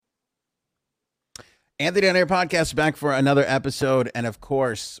Anthony on Air Podcast back for another episode. And of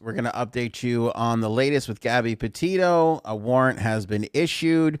course, we're going to update you on the latest with Gabby Petito. A warrant has been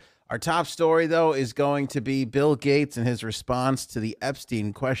issued. Our top story, though, is going to be Bill Gates and his response to the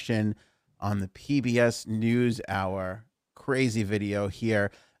Epstein question on the PBS NewsHour. Crazy video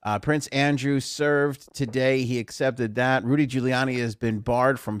here. Prince Andrew served today. He accepted that. Rudy Giuliani has been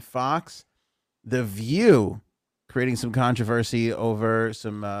barred from Fox. The View creating some controversy over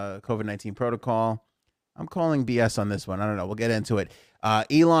some COVID-19 protocol. I'm calling BS on this one. I don't know. We'll get into it.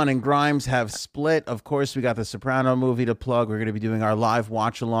 Elon and Grimes have split. Of course, we got the Soprano movie to plug. We're going to be doing our live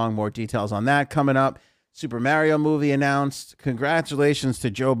watch along. More details on that coming up. Super Mario movie announced. Congratulations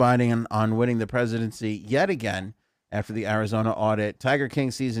to Joe Biden on winning the presidency yet again after the Arizona audit. Tiger King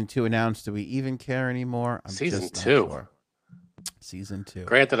season 2 announced. Do we even care anymore? I'm season just not 2. sure. Season 2.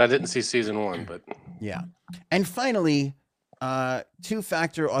 Granted, I didn't see season 1, but yeah. And finally,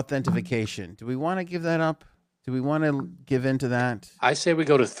 two-factor authentication. Do we want to give that up? Do we want to give into that? I say we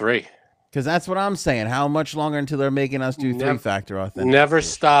go to 3. Because that's what I'm saying. How much longer until they're making us do three-factor authentication? Never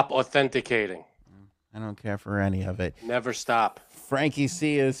stop authenticating. I don't care for any of it. Never stop. Frankie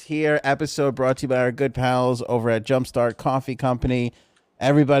C is here. Episode brought to you by our good pals over at Jumpstart Coffee Company.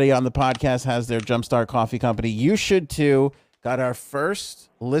 Everybody on the podcast has their Jumpstart Coffee Company. You should too. Got our first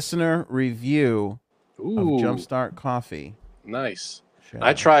listener review of Jumpstart Coffee. Nice.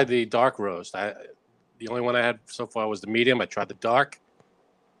 I tried the dark roast. The only one I had so far was the medium. I tried the dark.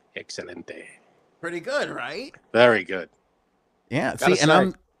 Excelente. Pretty good, right? Very good. Yeah. See,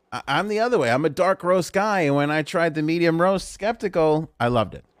 and I'm the other way. I'm a dark roast guy, and when I tried the medium roast skeptical, I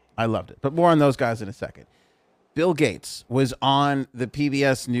loved it. But more on those guys in a second. Bill Gates was on the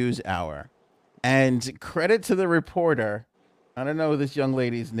PBS NewsHour, and credit to the reporter. I don't know this young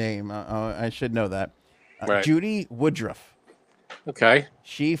lady's name. I should know that. Right. Judy Woodruff. Okay.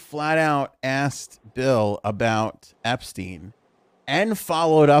 She flat out asked Bill about Epstein and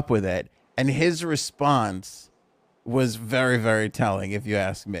followed up with it. And his response was very, very telling, if you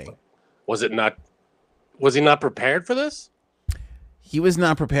ask me. Was he not prepared for this? He was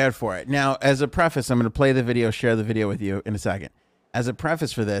not prepared for it. Now, as a preface, I'm going to play the video, share the video with you in a second. As a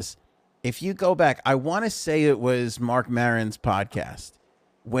preface for this, if you go back, I want to say it was Mark Maron's podcast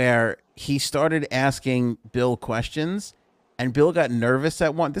where he started asking Bill questions and Bill got nervous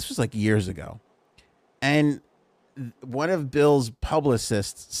at one. This was like years ago. And one of Bill's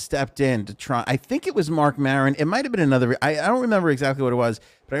publicists stepped in to try. I think it was Mark Maron. It might have been another. I don't remember exactly what it was,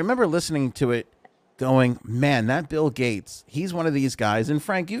 but I remember listening to it going, man, that Bill Gates, he's one of these guys. And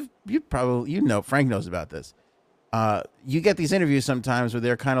Frank, you probably, Frank knows about this. You get these interviews sometimes where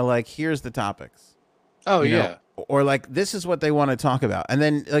they're kind of like, here's the topics. Oh, yeah. Or like, this is what they want to talk about. And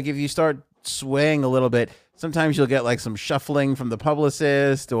then like, if you start swaying a little bit, sometimes you'll get like some shuffling from the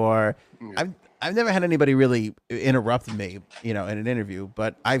publicist or I've never had anybody really interrupt me, in an interview,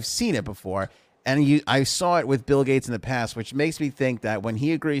 but I've seen it before. And I saw it with Bill Gates in the past, which makes me think that when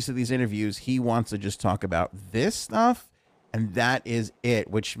he agrees to these interviews, he wants to just talk about this stuff. And that is it,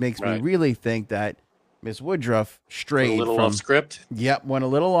 which makes me really think that Ms. Woodruff strayed a little off script. Yep, went a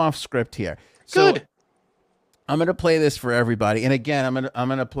little off script here. Good. So I'm gonna play this for everybody, and again, I'm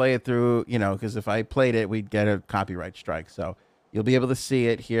gonna play it through, because if I played it, we'd get a copyright strike. So you'll be able to see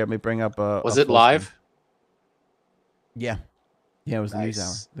it here. Let me bring up a. Was it live? Screen. Yeah, it was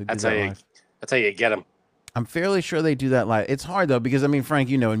nice. The NewsHour. That's how you get them. I'm fairly sure they do that live. It's hard though because Frank,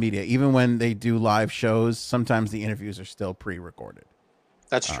 in media, even when they do live shows, sometimes the interviews are still pre-recorded.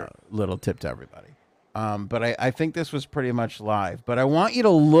 That's true. Little tip to everybody. But I think this was pretty much live. But I want you to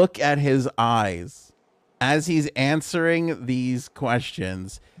look at his eyes as he's answering these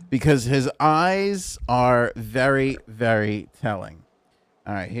questions because his eyes are very, very telling.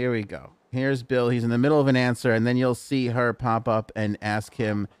 All right, here we go. Here's Bill. He's in the middle of an answer, and then you'll see her pop up and ask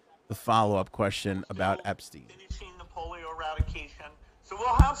him the follow-up question about Epstein. Finishing the polio eradication. So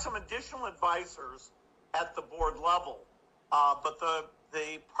we'll have some additional advisors at the board level. But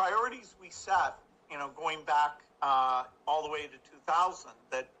the priorities we set, going back all the way to 2000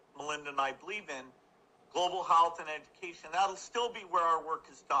 that Melinda and I believe in, global health and education, that'll still be where our work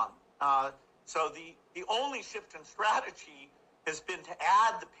is done. So the only shift in strategy has been to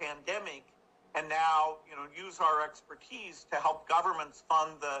add the pandemic and now, use our expertise to help governments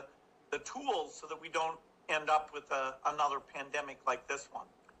fund the tools so that we don't end up with another pandemic like this one.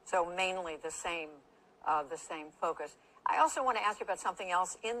 So mainly the same focus. I also want to ask you about something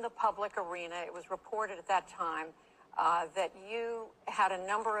else in the public arena. It was reported at that time that you had a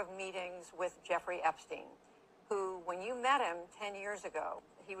number of meetings with Jeffrey Epstein, who, when you met him 10 years ago,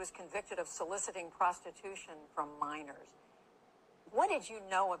 he was convicted of soliciting prostitution from minors. What did you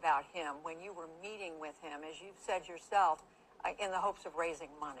know about him when you were meeting with him, as you've said yourself, in the hopes of raising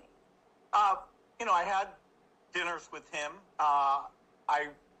money? I had dinners with him. I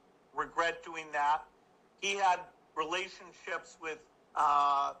regret doing that. He had relationships with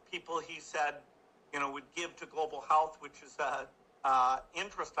people he said, would give to global health, which is a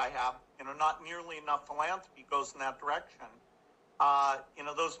interest I have. Not nearly enough philanthropy goes in that direction.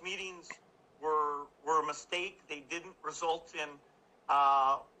 Those meetings were a mistake. They didn't result in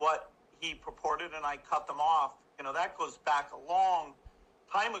what he purported, and I cut them off. That goes back a long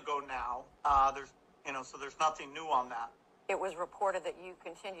time ago now. So there's nothing new on that. It was reported that you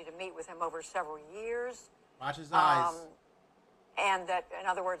continued to meet with him over several years. Watch his eyes. And that, in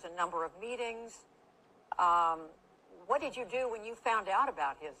other words, a number of meetings. What did you do when you found out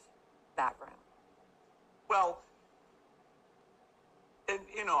about his background? Well,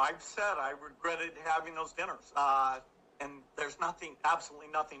 I've said I regretted having those dinners. And there's absolutely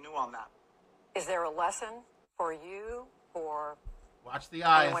nothing new on that. Is there a lesson for you, for Watch the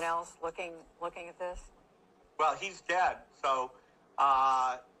eyes. anyone else looking at this? Well, he's dead, so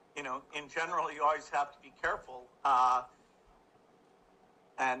in general, you always have to be careful. I'm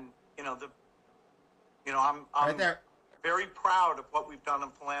Right there. very proud of what we've done in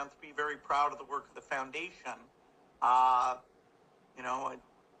philanthropy. Very proud of the work of the foundation.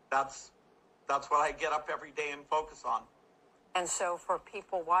 That's what I get up every day and focus on. And so, for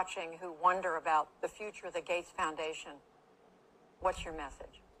people watching who wonder about the future of the Gates Foundation, what's your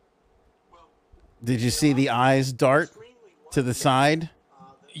message? Did you see the eyes dart to the side?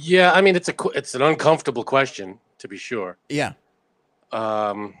 Yeah, I mean it's an uncomfortable question, to be sure. Yeah.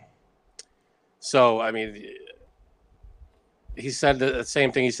 So I mean, he said the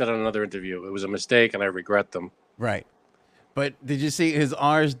same thing he said on another interview. It was a mistake, and I regret them. Right. But did you see his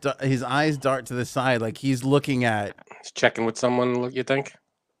eyes dart to the side, like he's looking at He's checking with someone. You think?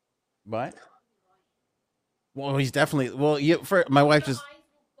 what? Well, he's definitely. Well, for my wife just.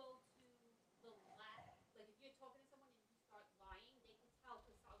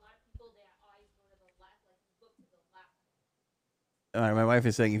 All right, my wife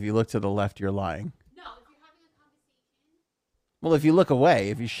is saying if you look to the left, you're lying. No, if you're having a conversation. Well, if you look away,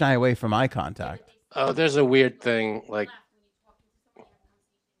 if you shy away from eye contact. Oh, there's a weird thing like.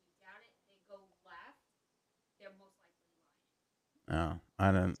 Oh,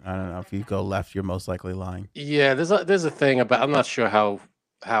 I don't know. If you go left, you're most likely lying. Yeah, there's a thing about. I'm not sure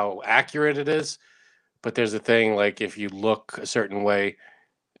how accurate it is, but there's a thing like if you look a certain way,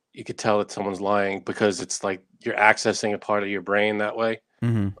 you could tell that someone's lying because it's like you're accessing a part of your brain that way,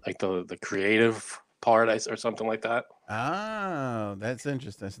 like the creative part or something like that. Oh, that's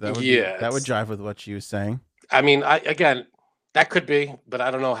interesting. So that would Yeah, that would it's- jive with what she was saying. I mean, again, that could be, but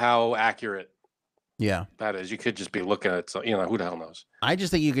I don't know how accurate Yeah, that is. You could just be looking at some, who the hell knows? I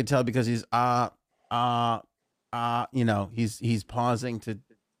just think you could tell because he's he's pausing to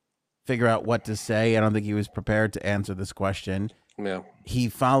figure out what to say. I don't think he was prepared to answer this question. Yeah. He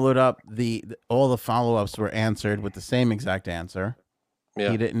followed up all the follow-ups were answered with the same exact answer. Yeah.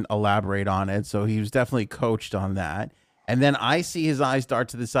 He didn't elaborate on it, so he was definitely coached on that. And then I see his eyes dart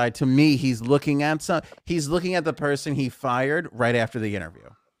to the side. To me, he's looking at the person he fired right after the interview.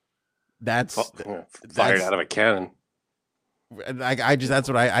 That's Fired out of a cannon. that's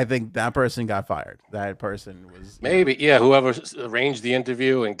what I think. That person got fired. That person was Maybe, yeah. Whoever arranged the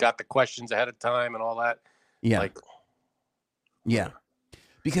interview and got the questions ahead of time and all that. Yeah. Like, Yeah.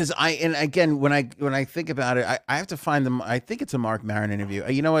 Because again, when I think about it, I have to find them. I think it's a Mark Maron interview.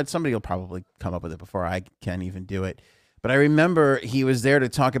 You know what? Somebody will probably come up with it before I can even do it. But I remember he was there to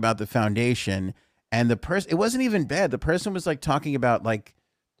talk about the foundation, and it wasn't even bad. The person was like talking about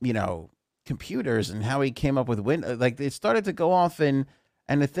computers and how he came up with like they started to go off and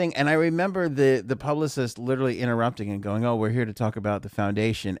the thing. And I remember the publicist literally interrupting and going, "Oh, we're here to talk about the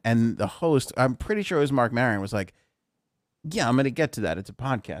foundation." And the host, I'm pretty sure it was Mark Maron, was like, "Yeah, I'm going to get to that. It's a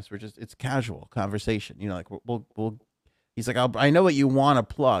podcast. It's casual conversation. We'll." He's like, I know what you want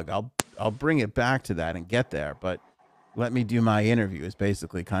to plug. I'll bring it back to that and get there, but let me do my interview. Is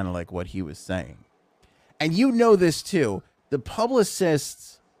basically kind of like what he was saying. And this too. The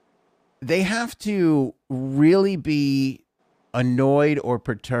publicists, they have to really be annoyed or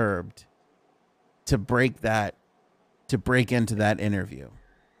perturbed to break into that interview.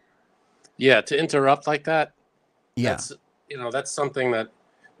 yeah, to interrupt like that. Yeah. That's something that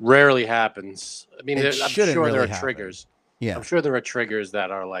rarely happens. I mean, It I'm shouldn't sure really there are happen. triggers. Yeah. I'm sure there are triggers that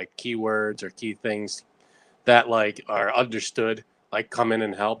are like keywords or key things that like are understood, like come in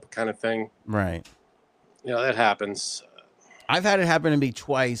and help kind of thing. Right. That happens. I've had it happen to me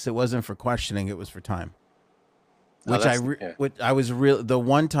twice. It wasn't for questioning. It was for time. Oh, which I was real. The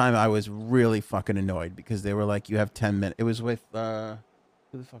one time I was really fucking annoyed because they were like, "You have 10 minutes." It was with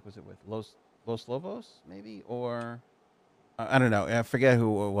who the fuck was it with? Los Lobos, maybe, or I don't know. I forget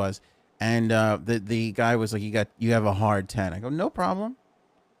who it was. And the guy was like, "You have a hard 10." I go, "No problem."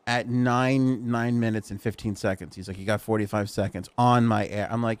 At 9 minutes and 15 seconds, he's like, "You got 45 seconds on my air."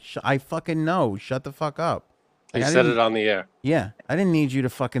 I'm like, "I fucking know. Shut the fuck up." He Like, said it on the air. Yeah, I didn't need you to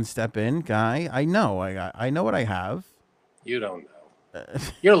fucking step in, guy. I know. I know what I have. You don't know.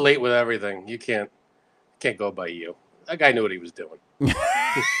 You're late with everything. You can't go by you. That guy knew what he was doing.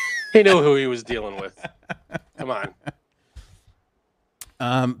 He knew who he was dealing with. Come on.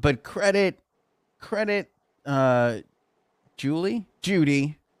 But credit,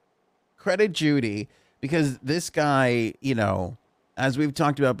 Judy, credit Judy, because this guy, you know, as we've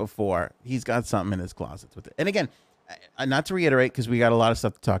talked about before, he's got something in his closets with it. And again, not to reiterate, because we got a lot of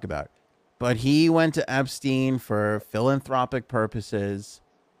stuff to talk about, but he went to Epstein for philanthropic purposes,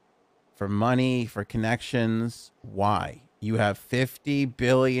 for money, for connections. Why? You have $50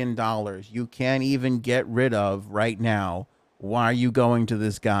 billion you can't even get rid of right now. Why are you going to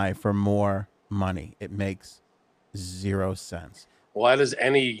this guy for more money? It makes zero sense. Why does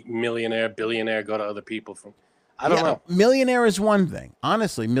any millionaire, billionaire go to other people from? I don't know. Millionaire is one thing.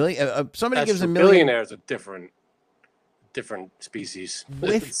 Honestly, somebody gives a million. Billionaire is a different species.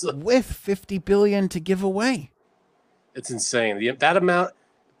 With 50 billion to give away. It's insane. That amount,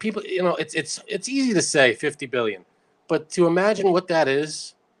 people, you know, it's easy to say 50 billion, but to imagine what that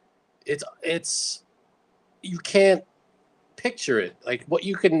is, it's you can't picture it. Like what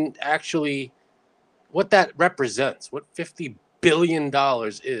you can actually, what that represents, what $50 billion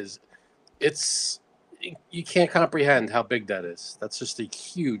is. You can't comprehend how big that is. That's just a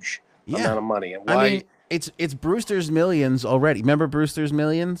huge amount of money. And why? I mean, it's Brewster's Millions already. Remember Brewster's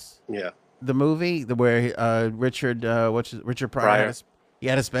Millions? Yeah. The movie where Richard Pryor he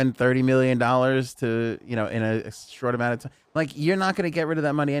had to spend $30 million to, you know, in a short amount of time. Like, you're not going to get rid of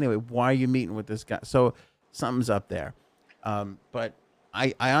that money anyway. Why are you meeting with this guy? So something's up there. But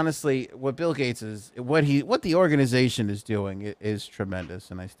I honestly, what Bill Gates is, what the organization is doing is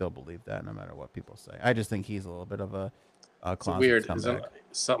tremendous, and I still believe that, no matter what people say. I just think he's a little bit of a closet weird. scumbag.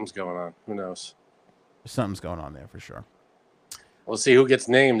 Something's going on. Who knows? Something's going on there for sure. We'll see who gets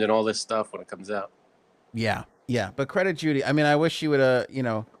named and all this stuff when it comes out. Yeah. But credit Judy. I mean, I wish she would have, you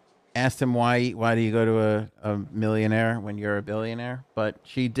know, asked him why do you go to a millionaire when you're a billionaire? But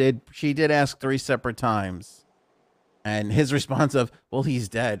she did ask 3 separate times. And his response of, "Well, he's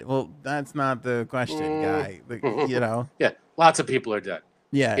dead." Well, that's not the question, guy. You know? Yeah, lots of people are dead.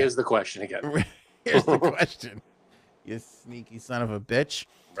 Yeah. Here's the question again. Here's the question. You sneaky son of a bitch.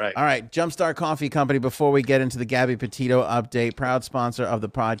 Right. All right. Jumpstart Coffee Company, before we get into the Gabby Petito update, proud sponsor of the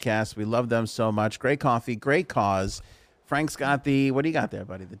podcast. We love them so much. Great coffee, great cause. Frank's got what do you got there,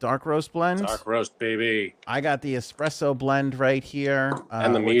 buddy? The dark roast blend? Dark roast, baby. I got the espresso blend right here.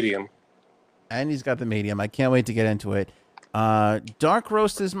 And the medium. And he's got the medium. I can't wait to get into it. Dark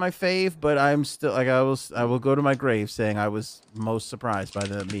roast is my fave, but I'm still like I will go to my grave saying I was most surprised by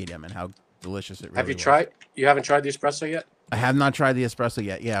the medium and how delicious it really Have you was. tried? You haven't tried the espresso yet? I have not tried the espresso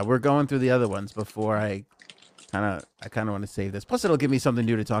yet. Yeah, we're going through the other ones before I kind of want to save this. Plus, it'll give me something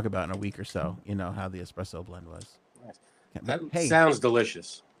new to talk about in a week or so. You know how the espresso blend was. That Hey, sounds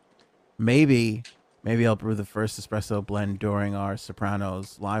delicious. maybe I'll brew the first espresso blend during our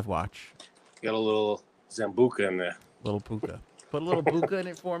Sopranos live watch. Got a little Zambuca in there. Little puka. Put a little puka in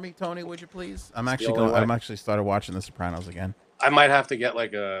it for me, Tony, would you please? I'm the only way. I'm actually started watching the Sopranos again. I might have to get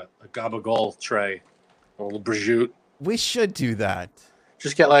like a gabagool tray, a little prosciutto. We should do that.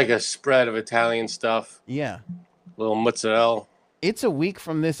 Just get like a spread of Italian stuff, Yeah. a little mozzarella. It's a week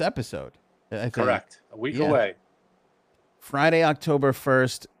from this episode. I think. Correct. A week Yeah. away. Friday, October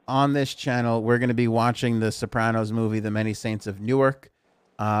 1st, on this channel, we're going to be watching the Sopranos movie, The Many Saints of Newark.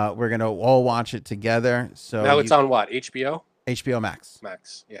 We're going to all watch it together. So Now it's on what? HBO? HBO Max.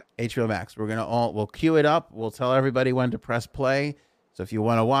 Max. Yeah. HBO Max. We'll queue it up. We'll tell everybody when to press play. So if you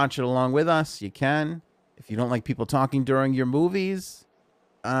want to watch it along with us, you can. If you don't like people talking during your movies,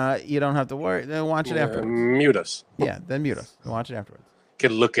 you don't have to worry. Then watch it afterwards. Mute us. Yeah, then mute us. Watch it afterwards.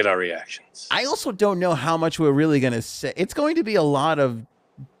 Can look at our reactions. I also don't know how much we're really going to say. It's going to be a lot of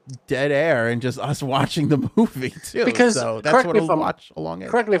dead air and just us watching the movie too. Because so that's what if we'll watch along it.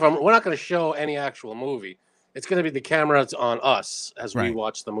 Correct me if we're not going to show any actual movie. It's going to be the cameras on us as we Right.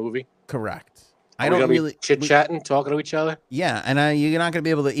 watch the movie. Correct. Are I we don't gonna really be chit-chatting, talking to each other. Yeah, and you're not going to be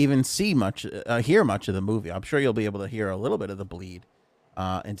able to even see much, hear much of the movie. I'm sure you'll be able to hear a little bit of the bleed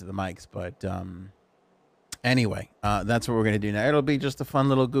into the mics, but anyway, that's what we're going to do now. It'll be just a fun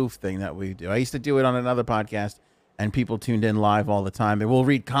little goof thing that we do. I used to do it on another podcast, and people tuned in live all the time. And we'll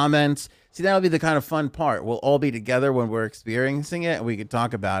read comments. See, that'll be the kind of fun part. We'll all be together when we're experiencing it, and we could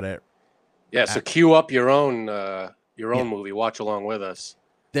talk about it. Yeah, so queue up your own movie. Watch along with us.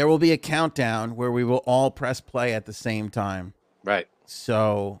 There will be a countdown where we will all press play at the same time. Right.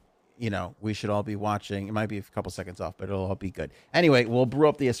 So, we should all be watching. It might be a couple seconds off, but it'll all be good. Anyway, we'll brew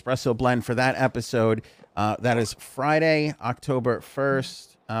up the espresso blend for that episode. That is Friday, October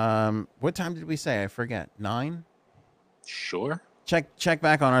 1st. What time did we say? I forget. 9? Sure. Check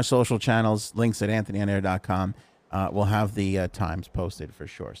back on our social channels, links at anthonyonair.com. We'll have the times posted for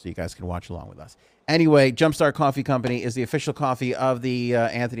sure, so you guys can watch along with us. Anyway, Jumpstart Coffee Company is the official coffee of the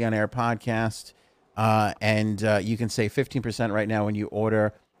Anthony on Air podcast, and you can save 15% right now when you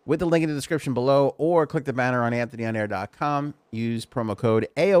order with the link in the description below, or click the banner on anthonyonair.com. Use promo code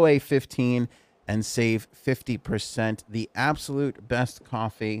AOA15 and save 50%. The absolute best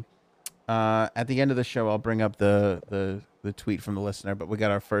coffee. At the end of the show, I'll bring up the tweet from the listener, but we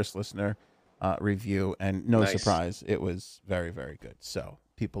got our first listener review, and no surprise, it was very, very good. So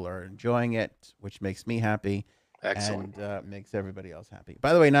people are enjoying it, which makes me happy. Excellent. And makes everybody else happy.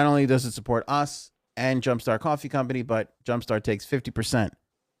 By the way, not only does it support us and Jumpstart Coffee Company, but Jumpstart takes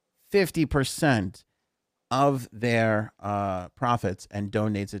 50% of their profits and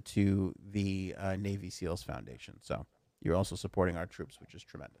donates it to the Navy SEALs Foundation. So you're also supporting our troops, which is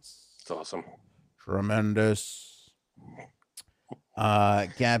tremendous. It's awesome. Tremendous.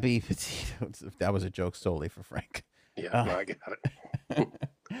 Gabby Petito. That was a joke solely for Frank. Yeah, no, I got it.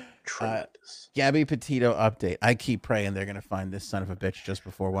 Tremendous. Gabby Petito update. I keep praying they're going to find this son of a bitch just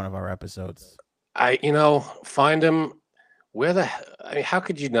before one of our episodes. Find him. How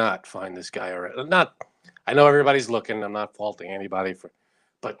could you not find this guy already? I know everybody's looking. I'm not faulting anybody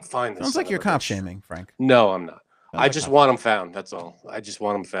but find this. Sounds like you're cop shaming, Frank. No, I'm not. I just want him found. That's all. I just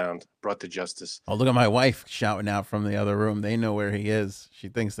want him found, brought to justice. Oh, look at my wife shouting out from the other room. They know where he is. She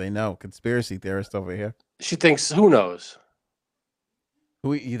thinks they know. Conspiracy theorist over here. She thinks, who knows?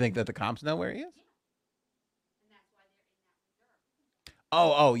 Who you think that the cops know where he is? Yeah.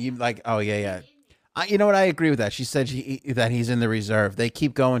 You know what? I agree with that. She said that he's in the reserve. They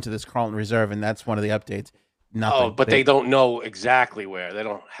keep going to this Carlton Reserve, and that's one of the updates. Nothing. Oh, but they don't know exactly where. They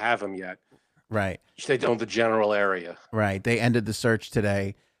don't have him yet. Right. They don't know the general area. Right. They ended the search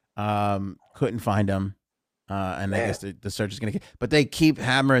today. Couldn't find him. And I guess the search is going to – but they keep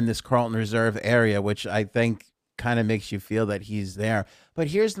hammering this Carlton Reserve area, which I think kind of makes you feel that he's there. But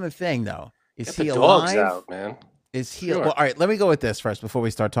here's the thing, though. Is he alive? Dogs out, man. Is he Well, all right, let me go with this first before we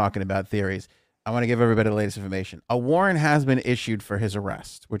start talking about theories. I want to give everybody the latest information. A warrant has been issued for his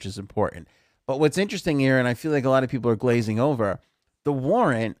arrest, which is important. But what's interesting here, and I feel like a lot of people are glazing over, the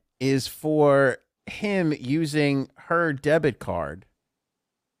warrant is for him using her debit card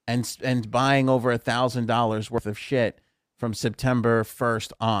and buying over $1,000 worth of shit from September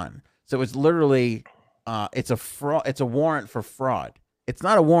 1st on. So it's literally it's a fraud. It's a warrant for fraud. It's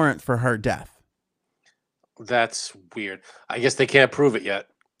not a warrant for her death. That's weird. I guess they can't prove it yet.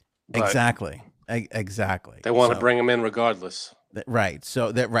 Exactly. Exactly. They want to bring him in regardless. Right.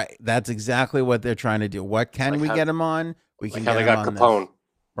 So that's exactly what they're trying to do. What can we get him on? We can get him on Capone.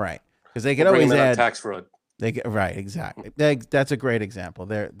 Right. Because they could always add tax fraud. Right. Exactly. That's a great example.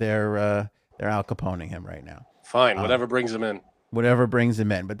 They're Al Caponeing him right now. Fine. Whatever brings him in. Whatever brings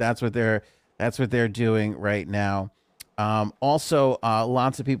him in. But that's what they're doing right now. Also,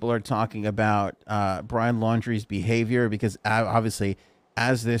 lots of people are talking about Brian Laundrie's behavior because obviously,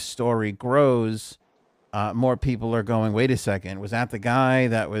 as this story grows, more people are going, wait a second, was that the guy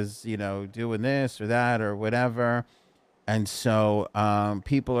that was, doing this or that or whatever? And so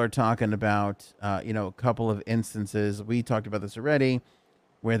people are talking about, a couple of instances. We talked about this already,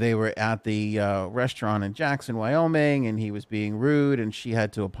 where they were at the restaurant in Jackson, Wyoming, and he was being rude, and she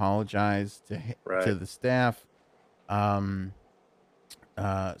had to apologize to the staff. So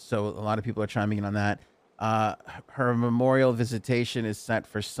a lot of people are chiming in on that. Her memorial visitation is set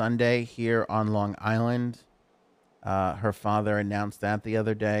for Sunday here on Long Island. Her father announced that the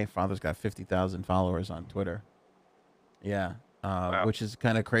other day. Father's got 50,000 followers on Twitter. Yeah. Wow. Which is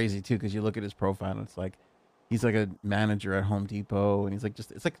kind of crazy too, because you look at his profile and it's like he's like a manager at Home Depot, and he's like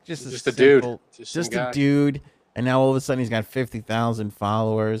just a dude, just a dude. And now all of a sudden he's got 50,000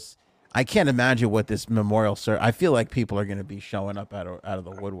 followers. I can't imagine what this memorial I feel like people are going to be showing up out of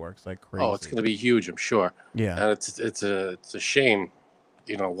the woodworks like crazy. Oh, it's going to be huge, I'm sure. Yeah, and it's a shame,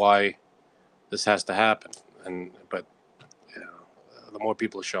 why this has to happen. But the more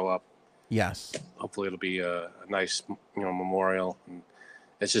people show up, yes, hopefully it'll be a nice memorial. And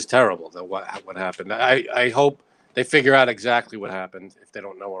it's just terrible that what happened. I hope they figure out exactly what happened if they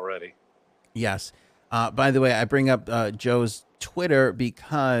don't know already. Yes. By the way, I bring up Joe's Twitter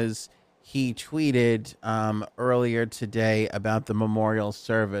because he tweeted earlier today about the memorial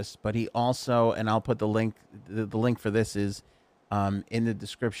service, but he also, and I'll put the link. The link for this is in the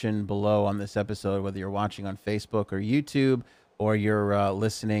description below on this episode, whether you're watching on Facebook or YouTube, or you're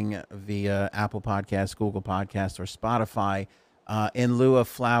listening via Apple Podcasts, Google Podcasts, or Spotify. In lieu of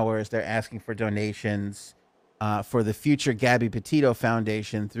flowers, they're asking for donations for the future Gabby Petito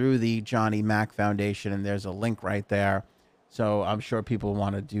Foundation through the Johnny Mack Foundation, and there's a link right there. So I'm sure people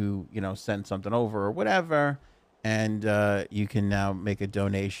want to do, send something over or whatever, and you can now make a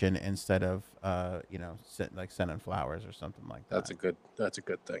donation instead of, sending flowers or something like that. That's a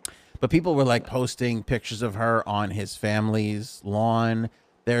good thing. But people were like posting pictures of her on his family's lawn.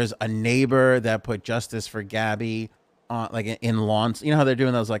 There's a neighbor that put justice for Gabby on, like in lawns. You know how they're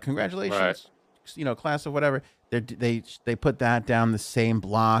doing those, like, congratulations, class of whatever. They put that down the same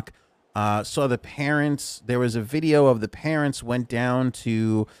block. Saw the parents. There was a video of the parents went down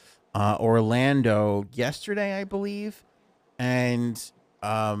to Orlando yesterday, I believe, and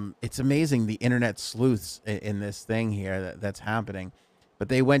it's amazing the internet sleuths in this thing here that's happening. But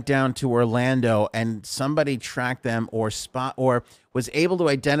they went down to Orlando, and somebody tracked them or was able to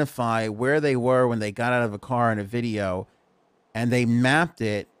identify where they were when they got out of a car in a video, and they mapped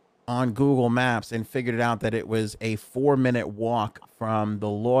it on Google Maps and figured it out that it was a 4-minute walk from the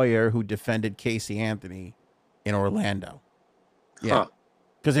lawyer who defended Casey Anthony in Orlando. Yeah.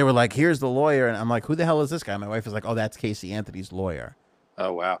 Because they were like, here's the lawyer. And I'm like, who the hell is this guy? My wife was like, oh, that's Casey Anthony's lawyer.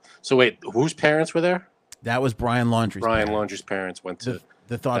 Oh, wow. So wait, whose parents were there? That was Brian Laundrie's Brian parents. Laundrie's parents went to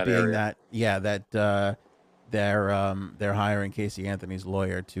the thought that being area. that they're hiring Casey Anthony's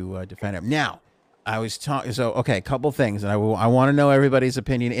lawyer to defend him. Now, I was talking. So, okay, a couple things, and I want to know everybody's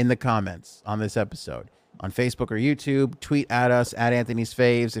opinion in the comments on this episode on Facebook or YouTube. Tweet at us at Anthony's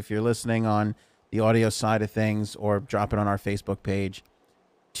Faves if you're listening on the audio side of things, or drop it on our Facebook page.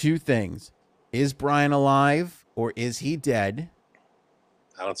 2 things: is Brian alive or is he dead?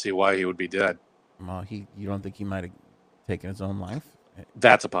 I don't see why he would be dead. Well, you don't think he might have taken his own life?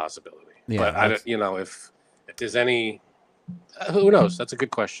 That's a possibility. Yeah, but I don't, if there's any, who knows? That's a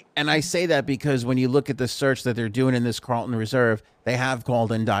good question. And I say that because when you look at the search that they're doing in this Carlton Reserve, they have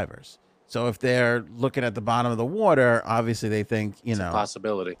called in divers. So if they're looking at the bottom of the water, obviously they think, It's a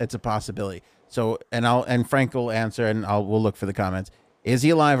possibility. It's a possibility. So, and Frank will answer, and we'll look for the comments. Is he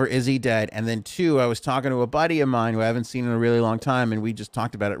alive or is he dead? And then 2, I was talking to a buddy of mine who I haven't seen in a really long time, and we just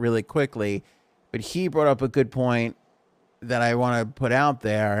talked about it really quickly. But he brought up a good point that I want to put out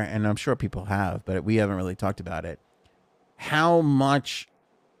there, and I'm sure people have, but we haven't really talked about it. How much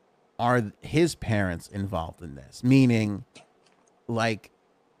are his parents involved in this? Meaning, like,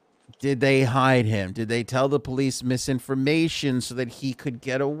 did they hide him? Did they tell the police misinformation so that he could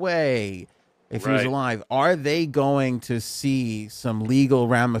get away if he was alive? Are they going to see some legal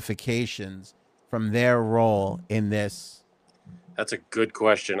ramifications from their role in this? That's a good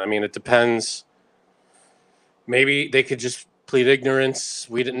question. I mean, it depends. Maybe they could just plead ignorance.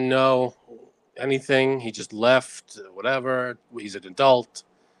 We didn't know anything. He just left, whatever. He's an adult.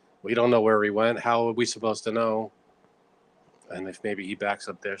 We don't know where he went. How are we supposed to know? And if maybe he backs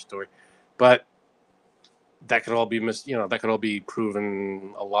up their story. But that could all be that could all be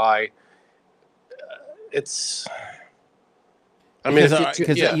proven a lie. You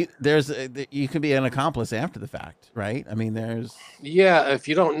could be an accomplice after the fact, right? I mean, if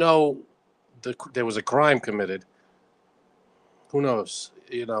you don't know there was a crime committed, who knows?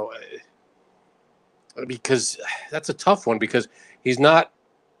 Because that's a tough one, because he's not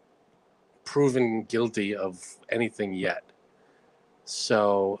proven guilty of anything yet.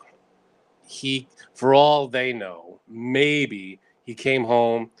 So for all they know, maybe he came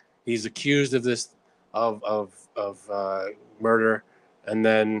home, he's accused of this of murder, and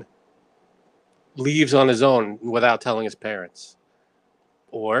then leaves on his own without telling his parents.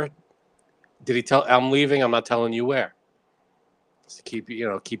 Or did he tell, I'm leaving, I'm not telling you where? To keep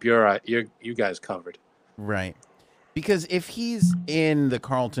you guys covered. Right. Because if he's in the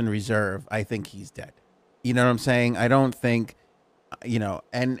Carlton Reserve, I think he's dead. You know what I'm saying? I don't think,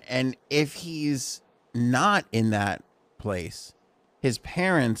 and if he's not in that place, his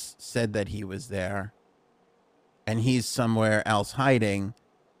parents said that he was there and he's somewhere else hiding,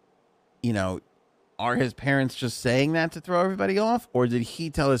 are his parents just saying that to throw everybody off? Or did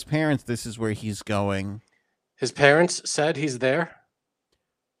he tell his parents this is where he's going? His parents said he's there?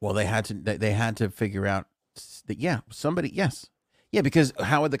 Well, they had to figure out that, yes. Yeah, because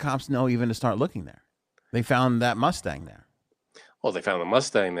how would the cops know even to start looking there? They found that Mustang there. Well, they found the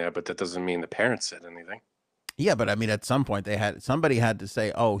Mustang there, but that doesn't mean the parents said anything. Yeah, but I mean, at some point somebody had to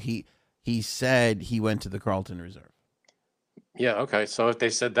say, oh, he said he went to the Carlton Reserve. Yeah. Okay. So if they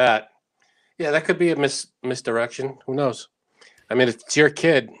said that, yeah, that could be a misdirection. Who knows? I mean, it's your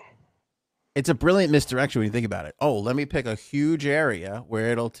kid. It's a brilliant misdirection when you think about it. Oh, let me pick a huge area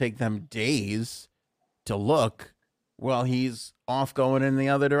where it'll take them days to look while he's off going in the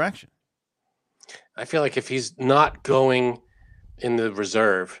other direction. I feel like if he's not going in the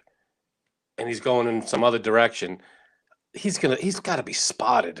reserve and he's going in some other direction, he's got to be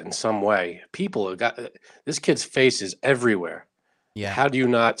spotted in some way. People have got this kid's face is everywhere. Yeah. How do you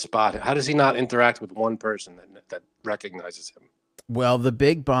not spot him? How does he not interact with one person that recognizes him? Well, the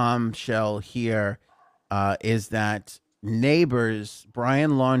big bombshell here is that neighbors,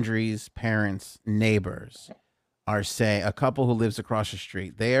 Brian Laundrie's parents' neighbors, are saying, a couple who lives across the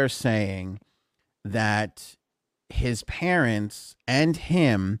street, they are saying that his parents and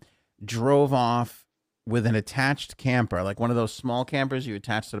him drove off with an attached camper, like one of those small campers you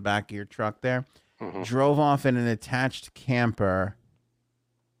attach to the back of your truck there, drove off in an attached camper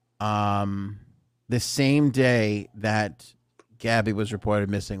the same day that Gabby was reported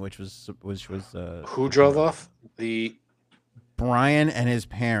missing, which was who drove off? The Brian and his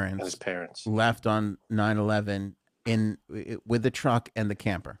parents. His parents left on 9/11 with the truck and the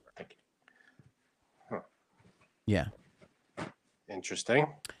camper. Huh. Yeah. Interesting.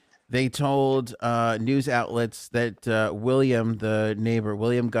 They told news outlets that William, the neighbor,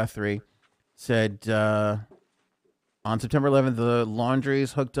 William Guthrie, said on September 11th, the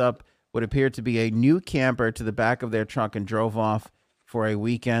Laundries hooked up what appeared to be a new camper to the back of their truck and drove off for a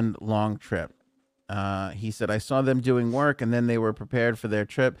weekend-long trip. He said, I saw them doing work, and then they were prepared for their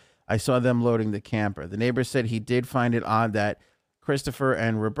trip. I saw them loading the camper. The neighbor said he did find it odd that Christopher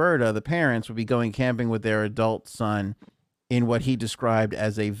and Roberta, the parents, would be going camping with their adult son in what he described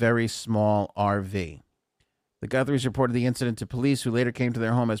as a very small RV. The Guthries reported the incident to police, who later came to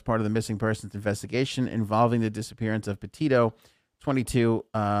their home as part of the missing persons investigation involving the disappearance of Petito, 22,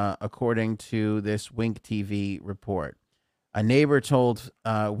 according to this Wink TV report. A neighbor told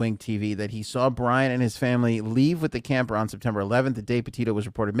Wink TV that he saw Brian and his family leave with the camper on September 11th, the day Petito was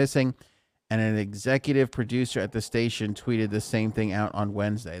reported missing, and an executive producer at the station tweeted the same thing out on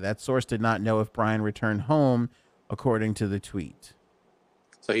Wednesday. That source did not know if Brian returned home, according to the tweet.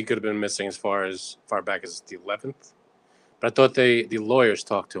 So he could have been missing as far back as the 11th. But I thought the lawyers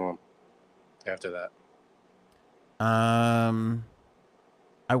talked to him after that.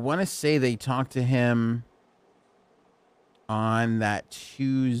 I want to say they talked to him on that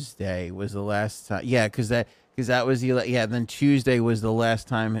Tuesday was the last time. Yeah, because that was then Tuesday was the last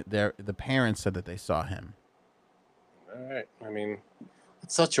time the parents said that they saw him. All right. I mean,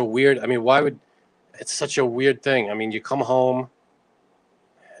 it's such a weird. I mean, why would it's such a weird thing? I mean, you come home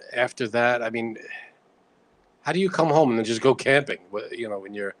after that. I mean, how do you come home and then just go camping? You know,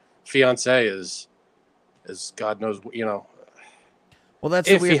 when your fiance is God knows, you know. Well, that's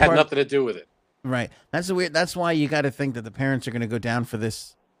if the weird he had part. nothing to do with it. Right. That's why you got to think that the parents are going to go down for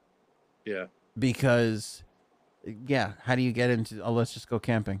this. Yeah. Because, yeah, how do you get into, oh, let's just go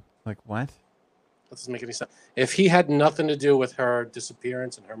camping? Like, what? That doesn't make any sense. If he had nothing to do with her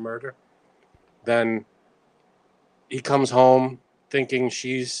disappearance and her murder, then he comes home thinking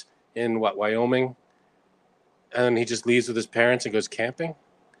she's in Wyoming, and he just leaves with his parents and goes camping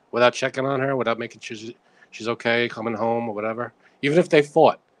without checking on her, without making sure she's okay, coming home or whatever. Even if they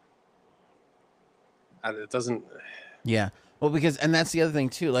fought. It doesn't. Yeah. Well, and that's the other thing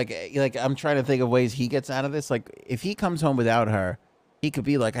too. Like I'm trying to think of ways he gets out of this. Like if he comes home without her, he could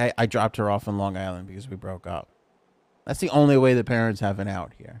be like, I dropped her off in Long Island because we broke up. That's the only way the parents have an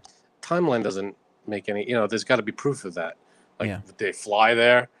out here. Timeline doesn't make any. You know, there's got to be proof of that. Like they fly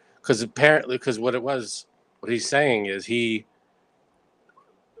there because what he's saying is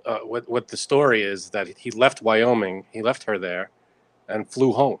what the story is that he left Wyoming, he left her there, and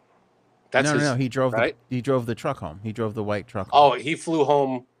flew home. No. He drove right? He drove the truck home. He drove the white truck home. Oh, he flew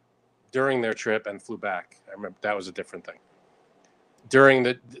home during their trip and flew back. I remember that was a different thing. During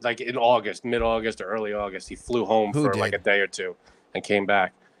in August, mid-August or early August, he flew home for like a day or two and came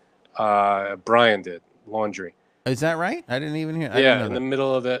back. Brian did Laundrie. Is that right? I didn't even hear. Yeah, in the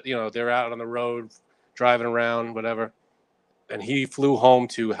middle of it, they're out on the road, driving around, whatever, and he flew home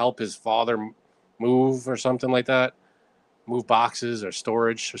to help his father move or something like that. Move boxes or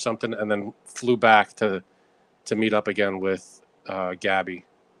storage or something, and then flew back to meet up again with Gabby.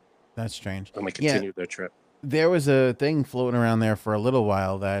 That's strange. And they continued their trip. There was a thing floating around there for a little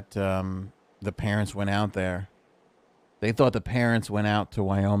while that the parents went out there. They thought the parents went out to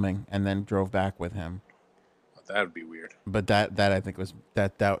Wyoming and then drove back with him. That would be weird. But that I think was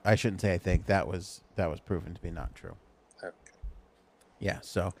that I shouldn't say I think that was proven to be not true. Okay. Yeah,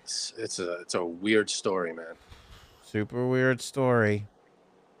 so It's a weird story, man. super weird story.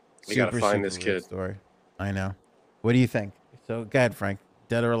 We gotta find this weird kid. story. I know. What do you think? So, go ahead, Frank.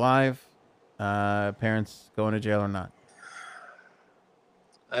 Dead or alive? Parents going to jail or not?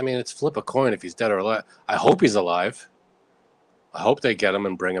 I mean, it's flip a coin if he's dead or alive. I hope he's alive. I hope they get him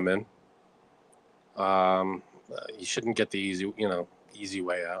and bring him in. You shouldn't get the easy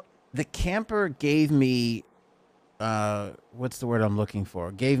way out. The camper gave me, what's the word I'm looking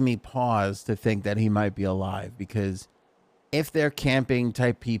for? Gave me pause to think that he might be alive, because if they're camping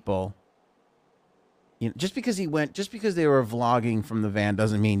type people, you know, just because they were vlogging from the van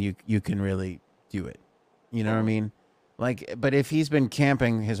doesn't mean you can really do it. You know what I mean? Like, but if he's been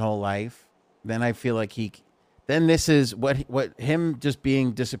camping his whole life, then I feel like then this is what him just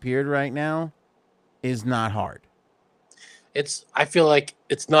being disappeared right now is not hard. I feel like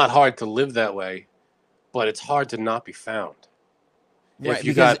it's not hard to live that way, but it's hard to not be found. Right, If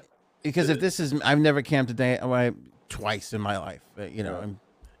you because if this is, I've never camped a day, twice in my life. You know, I'm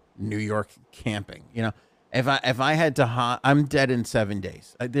New York camping. You know, if I had to, I'm dead in 7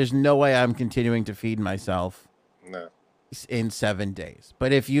 days. There's no way I'm continuing to feed myself. No. In 7 days.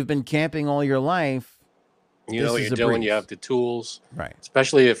 But if you've been camping all your life, You know what you're doing. You have the tools, right?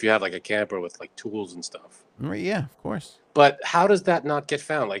 Especially if you have like a camper with like tools and stuff. Right, yeah, of course. But how does that not get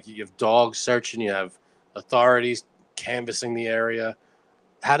found? Like, you have dogs searching, you have authorities canvassing the area.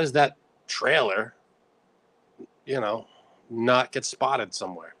 How does that trailer, not get spotted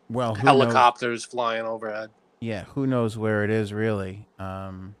somewhere? Well, helicopters flying overhead. Yeah, who knows where it is really?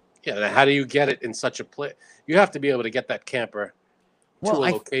 Yeah, how do you get it in such a place? You have to be able to get that camper to a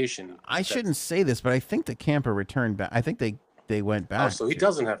location. I shouldn't say this, but I think the camper returned back. I think they went back. Oh, so he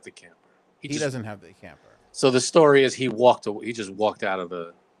doesn't have the camper. He doesn't have the camper. So the story is he just walked out of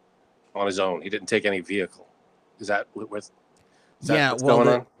on his own. He didn't take any vehicle. Is that what's going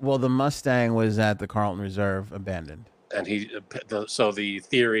on? Well, the Mustang was at the Carlton Reserve, abandoned. And so the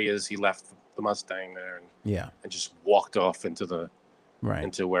theory is he left the Mustang there and just walked off into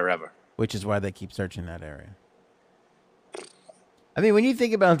into wherever. Which is why they keep searching that area. I mean, when you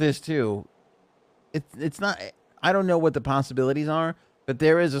think about this too, it's not. I don't know what the possibilities are, but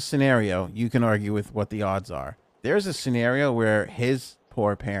there is a scenario. You can argue with what the odds are. There's a scenario where his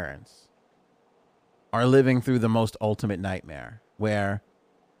poor parents are living through the most ultimate nightmare, where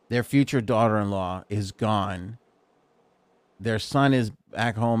their future daughter-in-law is gone. Their son is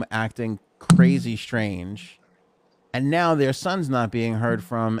back home acting crazy strange. And now their son's not being heard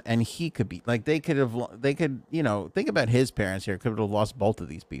from, and he could be like, think about his parents here. Could have lost both of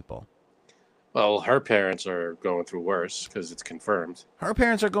these people. Well, her parents are going through worse because it's confirmed. Her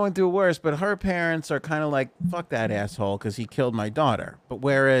parents are going through worse, but her parents are kind of like, fuck that asshole because he killed my daughter. But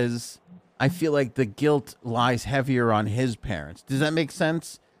whereas I feel like the guilt lies heavier on his parents. Does that make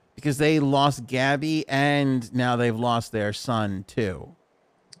sense? Because they lost Gabby and now they've lost their son too.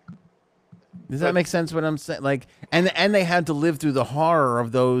 Does that make sense what I'm saying? Like, and they had to live through the horror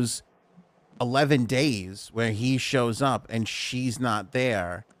of those 11 days where he shows up and she's not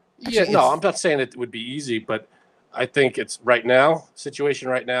there. Actually, I'm not saying it would be easy, but I think situation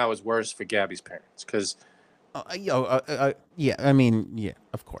right now is worse for Gabby's parents because yeah, I mean, yeah,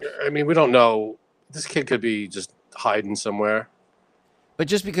 of course. I mean, we don't know. This kid could be just hiding somewhere. But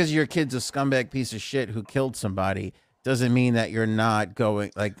just because your kid's a scumbag piece of shit who killed somebody doesn't mean that you're not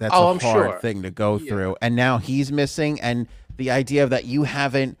going, like, that's a hard thing to go through. And now he's missing. And the idea of that you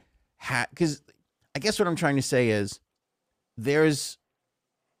haven't had, because I guess what I'm trying to say is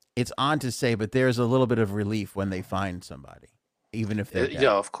it's odd to say, but there's a little bit of relief when they find somebody, even if they're dead.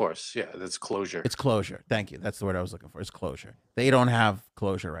 Yeah, of course. Yeah, that's closure. It's closure. Thank you. That's the word I was looking for. It's closure. They don't have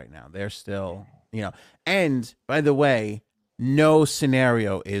closure right now. They're still, and by the way, no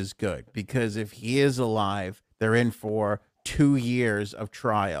scenario is good, because if he is alive, they're in for 2 years of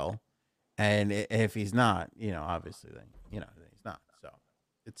trial. And if he's not, obviously then, he's not. So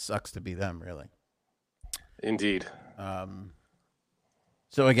it sucks to be them, really. Indeed.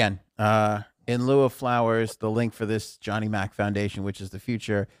 So again, in lieu of flowers, the link for this Johnny Mac Foundation, which is the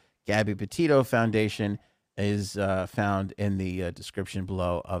future Gabby Petito Foundation, is found in the description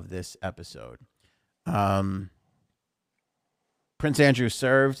below of this episode. Prince Andrew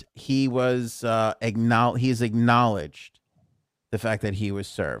served. He was he's acknowledged the fact that he was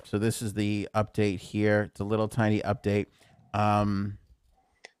served. So this is the update here. It's a little tiny update.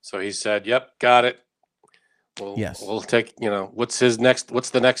 So he said, "Yep, got it." Well, yes. We'll take. What's the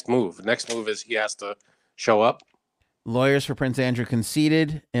next move? The next move is he has to show up. Lawyers for Prince Andrew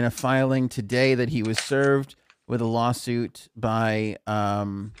conceded in a filing today that he was served with a lawsuit by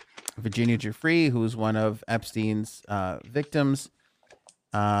Virginia Giuffre, who was one of Epstein's victims.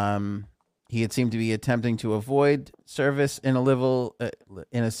 He had seemed to be attempting to avoid service in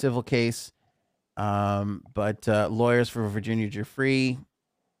a civil case. But lawyers for Virginia Giuffre,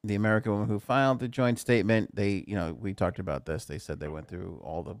 the American woman who filed the joint statement, we talked about this. They said they went through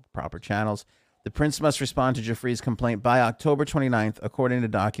all the proper channels. The prince must respond to Giuffre's complaint by October 29th, according to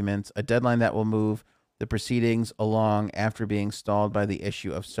documents, a deadline that will move the proceedings along after being stalled by the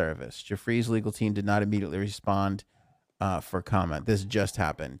issue of service. Giuffre's legal team did not immediately respond for comment. This just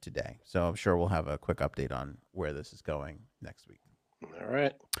happened today. So I'm sure we'll have a quick update on where this is going next week. All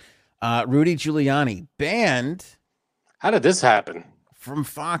right. Rudy Giuliani banned. How did this happen? From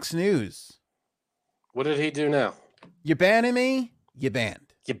Fox News. What did he do now? You banning me? You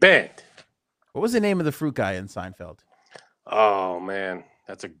banned. You banned. What was the name of the fruit guy in Seinfeld? Oh, man.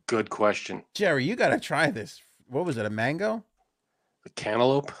 That's a good question. Jerry, you got to try this. What was it, a mango? A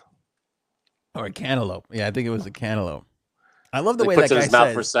cantaloupe? Or a cantaloupe. Yeah, I think it was a cantaloupe. I love the He way puts that it in guy his mouth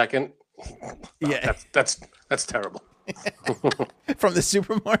says. for a second. Yeah. That's terrible. From the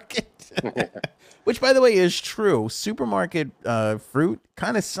supermarket. Which, by the way, is true. Supermarket fruit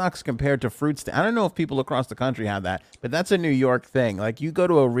kind of sucks compared to fruit stand. I don't know if people across the country have that, but that's a New York thing. Like, you go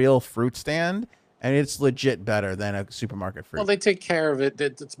to a real fruit stand, and it's legit better than a supermarket fruit. Well, they take care of it.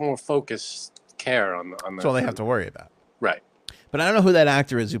 It's more focused care on that. That's all they have to worry about. Right. But I don't know who that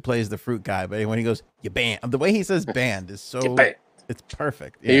actor is who plays the fruit guy, but when he goes, you banned. The way he says banned is so... You banned. It's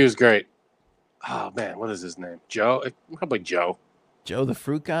perfect. Yeah. He was great. Oh, man. What is his name? Joe? Probably Joe. Joe the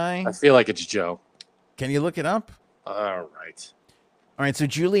fruit guy? I feel like it's Joe. Can you look it up? All right. All right, so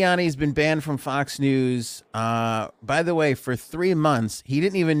Giuliani's been banned from Fox News. By the way, for 3 months, he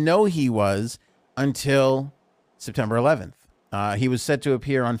didn't even know he was until September 11th. He was set to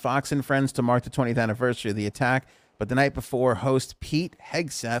appear on Fox and Friends to mark the 20th anniversary of the attack, but the night before, host Pete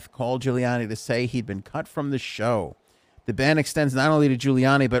Hegseth called Giuliani to say he'd been cut from the show. The ban extends not only to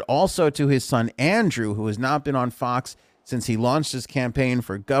Giuliani, but also to his son Andrew, who has not been on Fox since he launched his campaign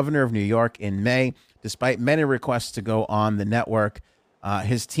for governor of New York in May, despite many requests to go on the network.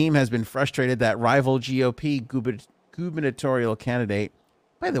 His team has been frustrated that rival GOP gubernatorial candidate,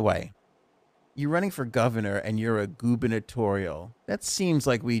 by the way, you're running for governor and you're a gubernatorial. That seems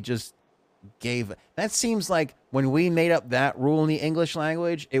like that seems like when we made up that rule in the English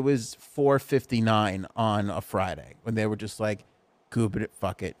language, it was 4:59 on a Friday when they were just like,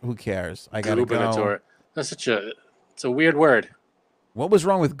 fuck it. Who cares? I got to go. That's it's a weird word. What was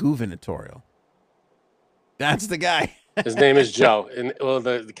wrong with gubernatorial? That's the guy. His name is Joe. And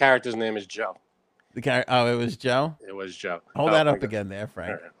the character's name is Joe. It was Joe? It was Joe. Hold that up again there,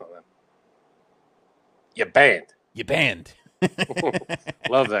 Frank. All right, hold on. You banned. You banned.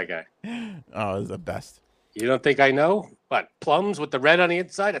 Love that guy. Oh, it's the best. You don't think I know? What, plums with the red on the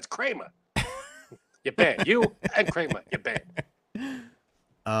inside? It's Kramer. You banned. You and Kramer. You banned.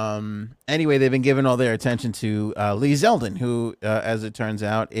 Anyway, they've been giving all their attention to Lee Zeldin, who, as it turns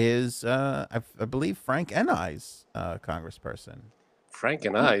out, is, I believe, Frank and I's congressperson. Frank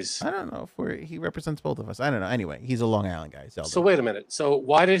and I's? I don't know if he represents both of us. I don't know. Anyway, he's a Long Island guy. Zeldin. So wait a minute. So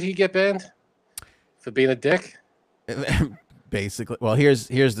why did he get banned? For being a dick? Basically. Well, here's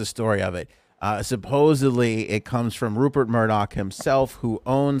the story of it. Supposedly, it comes from Rupert Murdoch himself, who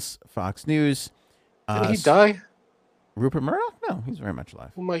owns Fox News. Did he die? Rupert Murdoch? No, he's very much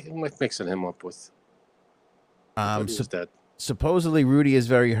alive. Who am I mixing him up with? He's dead. Supposedly, Rudy is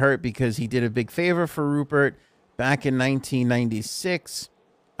very hurt because he did a big favor for Rupert back in 1996.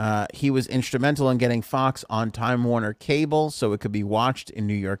 He was instrumental in getting Fox on Time Warner Cable so it could be watched in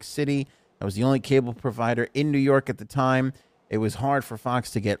New York City. That was the only cable provider in New York at the time. It was hard for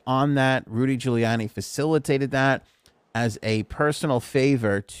Fox to get on that. Rudy Giuliani facilitated that as a personal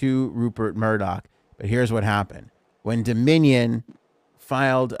favor to Rupert Murdoch. But here's what happened. When Dominion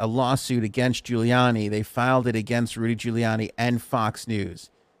filed a lawsuit against Giuliani, they filed it against Rudy Giuliani and Fox News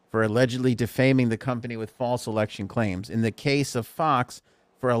for allegedly defaming the company with false election claims. In the case of Fox,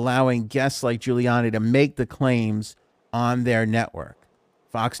 for allowing guests like Giuliani to make the claims on their network.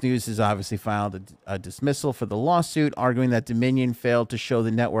 Fox News has obviously filed a dismissal for the lawsuit, arguing that Dominion failed to show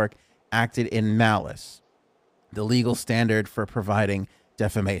the network acted in malice, the legal standard for providing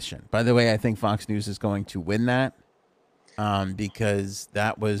defamation. By the way, I think Fox News is going to win that because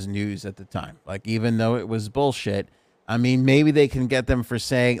that was news at the time. Like, even though it was bullshit, I mean, maybe they can get them for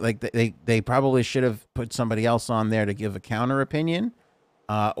saying, like, they probably should have put somebody else on there to give a counter opinion.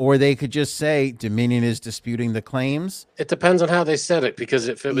 Or they could just say Dominion is disputing the claims. It depends on how they said it, because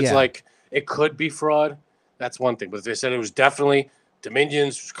if it was like it could be fraud, that's one thing. But if they said it was definitely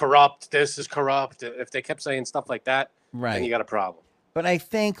Dominion's corrupt, this is corrupt, if they kept saying stuff like that, then you got a problem. But I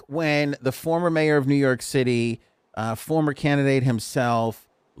think when the former mayor of New York City former candidate himself,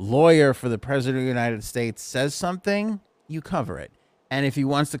 lawyer for the president of the United States, says something, you cover it. And if he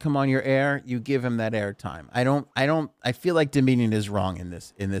wants to come on your air, you give him that airtime. I feel like Dominion is wrong in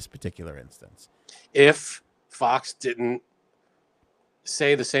this particular instance. If Fox didn't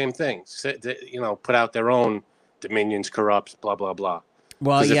say the same thing, put out their own Dominion's corrupt, blah blah blah.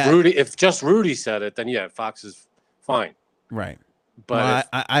 Well, yeah, if just Rudy said it, then yeah, Fox is fine. Right. But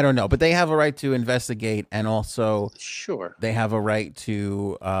well, I don't know, but they have a right to investigate, and also sure they have a right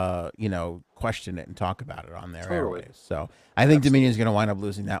to question it and talk about it on their airwaves. So I think Dominion's going to wind up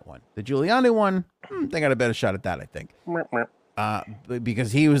losing that one. The Giuliani one, they got a better shot at that, I think,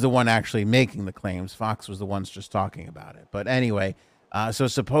 because he was the one actually making the claims. Fox was the ones just talking about it. But anyway, so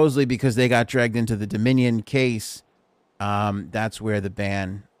supposedly because they got dragged into the Dominion case, that's where the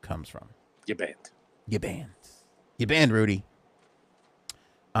ban comes from. You banned. You banned Rudy.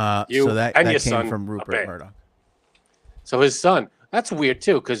 You so that and came your son from are Rupert banned. Murdoch. So his son, that's weird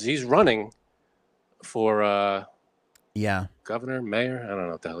too, because he's running for governor, mayor. I don't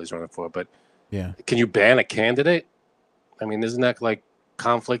know what the hell he's running for, but yeah, can you ban a candidate? I mean, isn't that like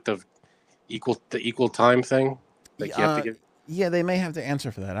conflict of the equal time thing? Like you have to give. Yeah, they may have to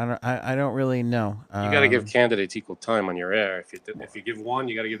answer for that. I don't really know. You got to give candidates equal time on your air. If you give one,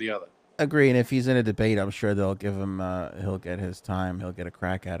 you got to give the other. Agree, and if he's in a debate, I'm sure they'll give him. He'll get his time. He'll get a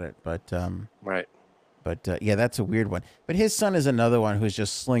crack at it. But right. But yeah, that's a weird one. But his son is another one who's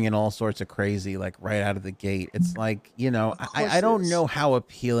just slinging all sorts of crazy, like right out of the gate. It's like, I don't know how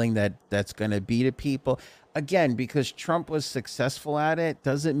appealing that's going to be to people. Again, because Trump was successful at it,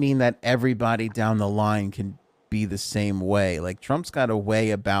 doesn't mean that everybody down the line can be the same way. Like Trump's got a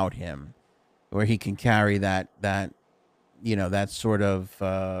way about him where he can carry that sort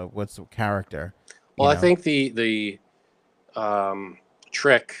of what's the character. Well, I think the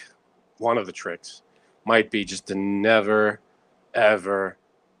trick, one of the tricks, might be just to never, ever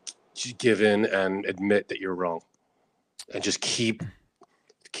give in and admit that you're wrong, and just keep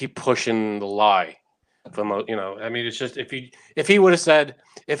pushing the lie. I mean, it's just if he would have said,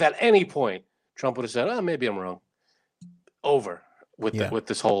 if at any point Trump would have said, "Oh, maybe I'm wrong," over with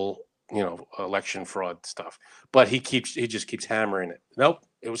this whole election fraud stuff, but he just keeps hammering it. Nope,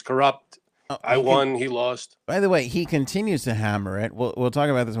 it was corrupt. I won, he lost. By the way, he continues to hammer it. We'll talk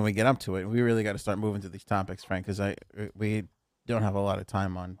about this when we get up to it. We really got to start moving to these topics, Frank, because we don't have a lot of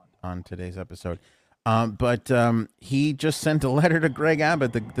time on today's episode. But he just sent a letter to Greg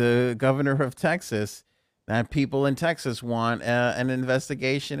Abbott, the governor of Texas, that people in Texas want an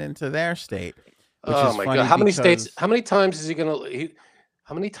investigation into their state. Oh my God! How many states? How many times is he gonna?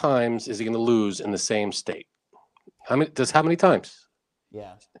 How many times is he gonna lose in the same state? How many times?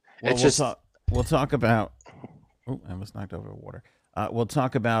 Yeah. Well, we'll talk about. Oh, I almost knocked over water. We'll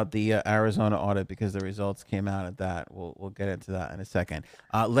talk about the Arizona audit because the results came out at that. We'll get into that in a second.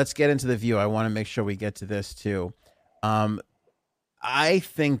 Let's get into The View. I want to make sure we get to this too. I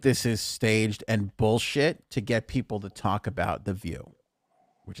think this is staged and bullshit to get people to talk about The View,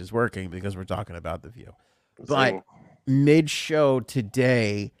 which is working because we're talking about The View. But mid-show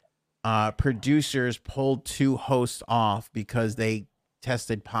today, producers pulled 2 hosts off because they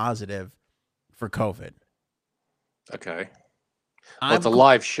tested positive for COVID. Okay. Well, it's a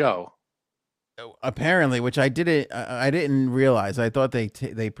live show. Apparently, which I didn't realize. I thought they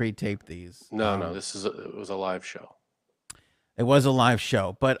pre-taped these. No, it was a live show. It was a live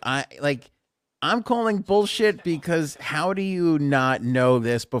show, but I'm calling bullshit because how do you not know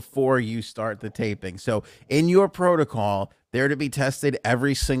this before you start the taping? So in your protocol, they're to be tested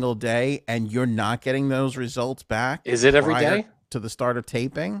every single day, and you're not getting those results back. Is it every day? To the start of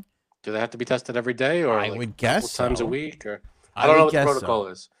taping? Do they have to be tested every day, or I would guess times a week? Or I don't know what the protocol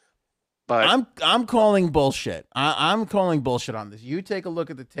is. But I'm calling bullshit. I'm calling bullshit on this. You take a look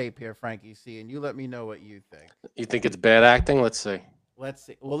at the tape here, Frankie C, and you let me know what you think. You think it's bad acting? Let's see. Let's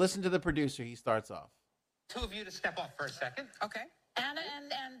see. Well, listen to the producer. He starts off. 2 of you to step off for a second. Okay. Anna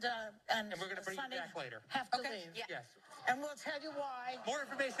and we're going to bring you Sonny back later. have to Okay. leave. Yes. And we'll tell you why. More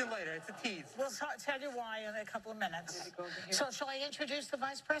information later. It's a tease. We'll tell you why in a couple of minutes. So shall I introduce the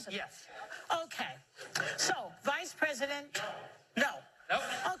vice president? Yes. Okay. So, vice president, no. Nope.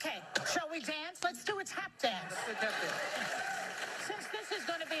 Okay. Shall we dance? Let's do a tap dance. Since this is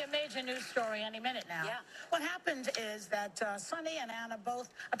going to be a major news story any minute now, what happened is that Sonny and Anna both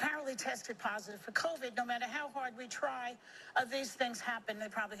apparently tested positive for COVID. No matter how hard we try, these things happen. They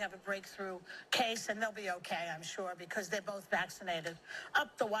probably have a breakthrough case, and they'll be okay, I'm sure, because they're both vaccinated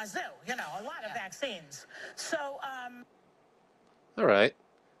up the wazoo. A lot of vaccines. So, All right.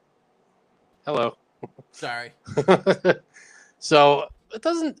 Hello. Sorry. So it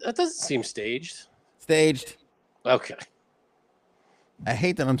doesn't seem staged. Staged. Okay. I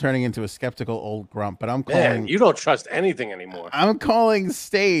hate that I'm turning into a skeptical old grump, but I'm Man, calling. you don't trust anything anymore. I'm calling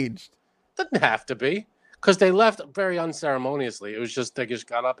staged. Doesn't have to be, because they left very unceremoniously. It was just they just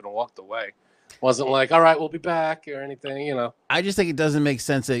got up and walked away. Wasn't like, all right, we'll be back or anything, you know. I just think it doesn't make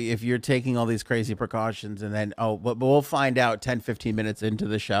sense that if you're taking all these crazy precautions and then but we'll find out 10, 15 minutes into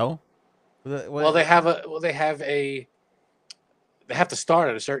the show. Well, they have they have to start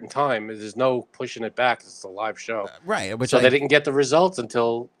at a certain time. There's no pushing it back. It's a live show. Right. Which So they didn't get the results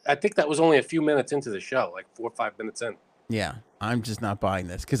until I think that was only a few minutes into the show, like 4 or 5 minutes in. Yeah, I'm just not buying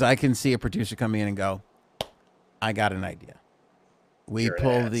this because I can see a producer coming in and go, I got an idea. We You're an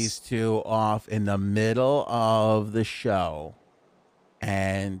pull ass. these two off in the middle of the show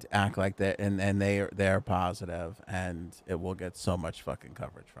and act like that, and they're positive, and it will get so much fucking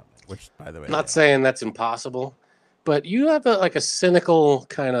coverage from it. Which, by the way, I'm not saying that's impossible, but you have a cynical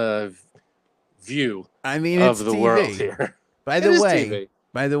kind of view I mean, of it's the TV. world here. By It the is way, TV.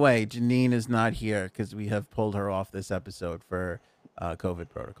 Janine is not here because we have pulled her off this episode for COVID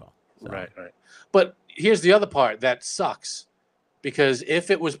protocol. So. Right. But here's the other part that sucks, because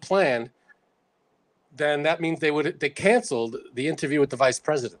if it was planned, then that means they canceled the interview with the vice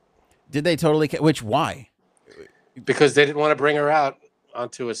president Did they totally? Why? because they didn't want to bring her out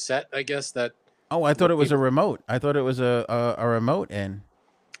onto a set. I guess that. Oh, I thought it was a remote. I thought it was a remote in.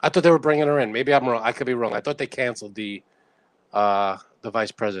 I thought they were bringing her in. Maybe I'm wrong. I could be wrong. I thought they canceled the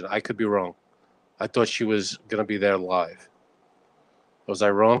vice president. I could be wrong. I thought she was gonna be there live. Was I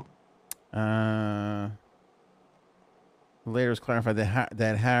wrong? Later was clarified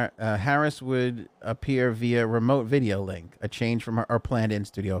that Harris would appear via remote video link, a change from her planned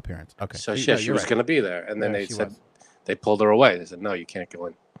in-studio appearance. Okay. So yeah, she you're was right. gonna be there, and then Yeah, they she said was. they pulled her away. They said no, you can't go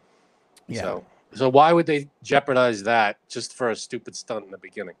in. Yeah. So why would they jeopardize that just for a stupid stunt in the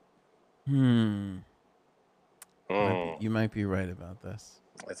beginning? You might be right about this.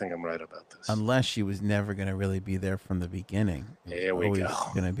 I think I'm right about this. Unless she was never going to really be there from the beginning. It was Here we always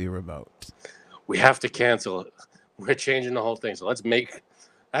go. going to be remote. We have to cancel it. We're changing the whole thing. So let's make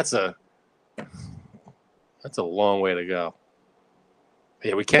that's a long way to go.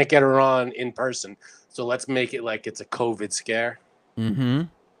 Yeah, we can't get her on in person. So let's make it like it's a COVID scare. Mm-hmm.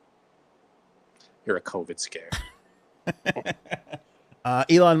 You're a COVID scare.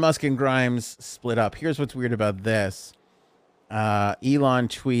 Elon Musk and Grimes split up. Here's what's weird about this. Elon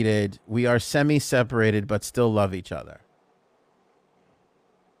tweeted, "We are semi-separated, but still love each other."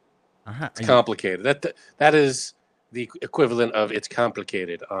 It's complicated. That is the equivalent of "it's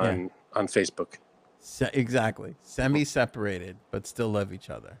complicated" on Facebook. Exactly. Semi-separated, but still love each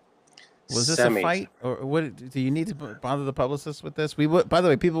other. Was this Semi. a fight, or what? Do you need to bother the publicist with this? We would. By the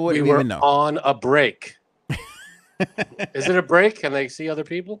way, people wouldn't We were even know. on a break. Is it a break? Can they see other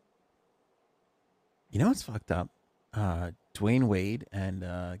people? You know what's fucked up? Dwayne Wade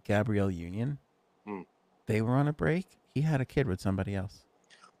and Gabrielle Union. They were on a break. He had a kid with somebody else.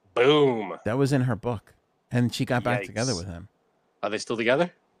 Boom. That was in her book, and she got back together Yikes. with him. Are they still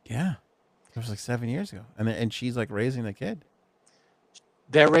together? Yeah, it was like 7 years ago, and she's like raising the kid.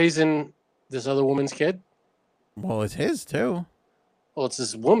 They're raising this other woman's kid? Well, it's his too. Well, it's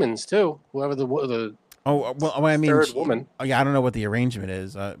this woman's too. Whoever the Oh well, I mean, third woman. Oh yeah, I don't know what the arrangement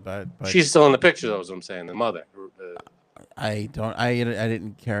is, but She's still in the picture, though. Is what I'm saying. The mother. I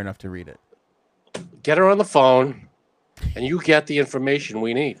didn't care enough to read it. Get her on the phone, and you get the information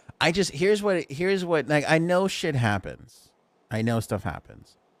we need. Here's what like I know shit happens. I know stuff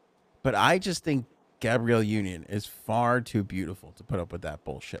happens, but I just think Gabrielle Union is far too beautiful to put up with that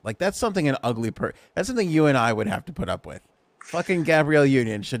bullshit. Like that's something that's something you and I would have to put up with. Fucking Gabrielle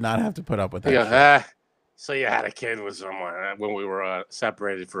Union should not have to put up with that. Yeah. So you had a kid with someone when we were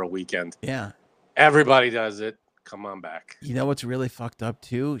separated for a weekend. Yeah. Everybody does it. Come on back. You know what's really fucked up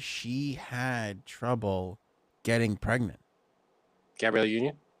too? She had trouble getting pregnant. Gabrielle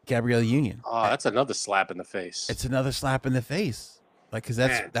Union? Gabrielle Union. Oh, that's another slap in the face. It's another slap in the face. Like, cause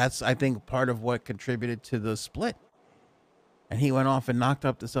that's I think part of what contributed to the split. And he went off and knocked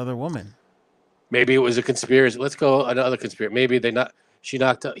up this other woman. Maybe it was a conspiracy. Let's go another conspiracy. Maybe he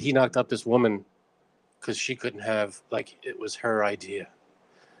knocked up this woman because she couldn't have, like, it was her idea.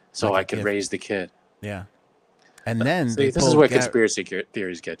 So I could raise the kid. Yeah. And then this is where conspiracy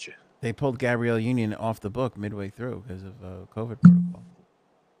theories get you. They pulled Gabrielle Union off the book midway through because of COVID protocol.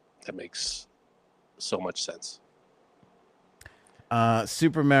 That makes so much sense.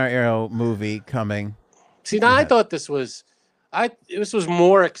 Super Mario movie coming. See, now I thought this was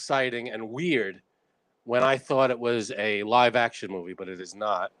more exciting and weird when I thought it was a live action movie, but it is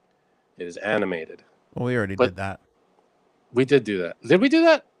not. It is animated. Well, we already did that. We did do that. Did we do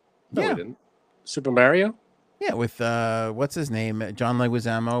that? No, Yeah. we didn't. Super Mario? Yeah, with what's his name? John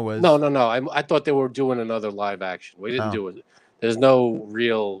Leguizamo was. No. I thought they were doing another live action. We didn't Oh. do it. There's no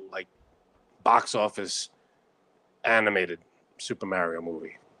real like box office animated Super Mario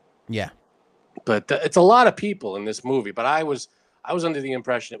movie. Yeah. But it's a lot of people in this movie. But I was under the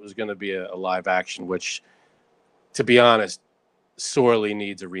impression it was going to be a live action, which, to be honest, sorely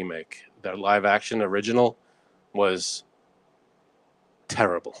needs a remake. The live action original was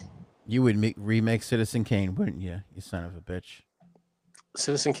terrible. You would remake Citizen Kane, wouldn't you? You son of a bitch.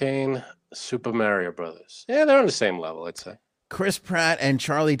 Citizen Kane, Super Mario Brothers. Yeah, they're on the same level, I'd say. Chris Pratt and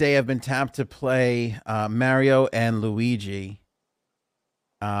Charlie Day have been tapped to play Mario and Luigi.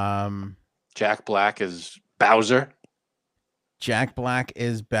 Jack Black is Bowser. Jack Black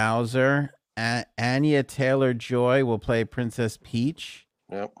is Bowser. Anya Taylor-Joy will play Princess Peach.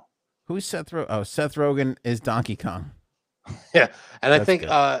 Yep. Who's Seth Rogen? Oh, Seth Rogen is Donkey Kong. Yeah, and That's I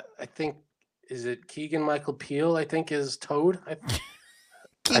think good. Is it Keegan Michael Peel? I think is Toad.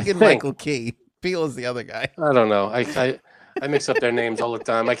 Keegan Michael Key. Peel is the other guy. I don't know. I mix up their names all the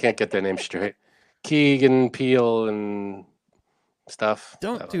time. I can't get their names straight. Keegan Peel and stuff.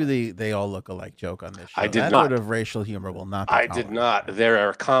 Don't do the they all look alike joke on this show. I did that not. sort of racial humor will not be I did not. They're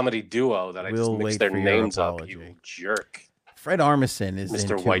a comedy duo that I just mixed their names up. You jerk. Fred Armisen is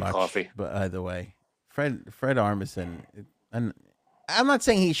Mr. in too White much, Coffee. But either way, Fred Armisen, and I'm not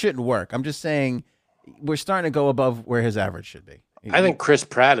saying he shouldn't work. I'm just saying we're starting to go above where his average should be. I think Chris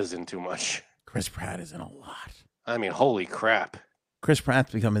Pratt is in too much. Chris Pratt is in a lot. I mean, holy crap. Chris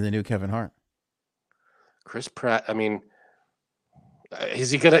Pratt's becoming the new Kevin Hart. Chris Pratt, I mean,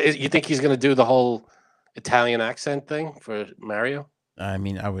 is he gonna? You think he's gonna do the whole Italian accent thing for Mario? I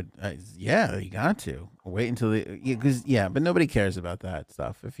mean, yeah, you got to wait until but nobody cares about that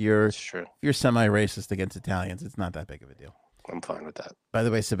stuff. If you're semi-racist against Italians, it's not that big of a deal. I'm fine with that. By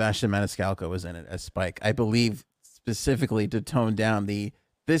the way, Sebastian Maniscalco was in it as Spike, I believe, specifically to tone down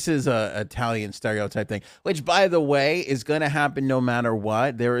this is a Italian stereotype thing, which, by the way, is going to happen no matter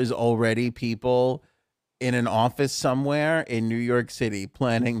what. There is already people in an office somewhere in New York City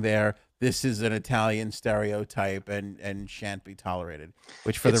planning this is an Italian stereotype and shan't be tolerated.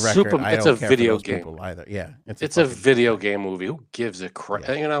 Which, for the record, I don't care for those people either. Yeah, it's a video game movie. Who gives a crap?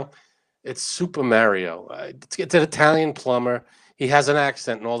 Yeah. You know, it's Super Mario. It's an Italian plumber. He has an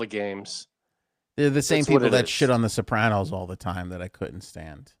accent in all the games. They're the same people that shit on The Sopranos all the time that I couldn't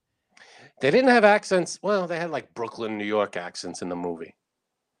stand. They didn't have accents. Well, they had like Brooklyn, New York accents in the movie.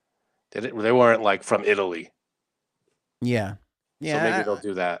 They weren't like from Italy. Yeah. So maybe they'll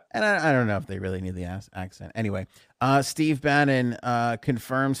do that. And I don't know if they really need the accent. Anyway, Steve Bannon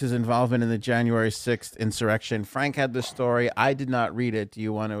confirms his involvement in the January 6th insurrection. Frank had the story. I did not read it. Do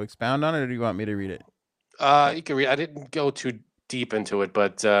you want to expound on it, or do you want me to read it? You can read. I didn't go too deep into it,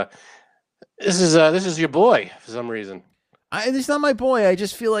 but this is your boy for some reason. It's not my boy. I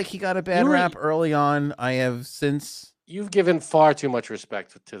just feel like he got a bad rap early on. I have since. You've given far too much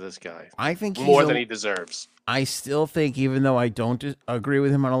respect to this guy. I think more than he deserves. I still think, even though I don't agree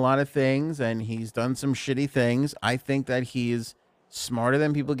with him on a lot of things, and he's done some shitty things, I think that he is smarter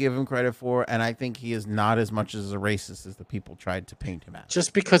than people give him credit for, and I think he is not as much as a racist as the people tried to paint him as.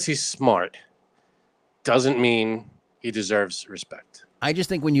 Just because he's smart doesn't mean he deserves respect. I just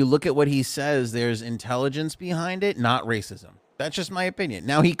think when you look at what he says, there's intelligence behind it, not racism. That's just my opinion.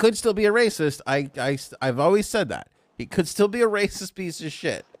 Now, he could still be a racist. I've always said that. He could still be a racist piece of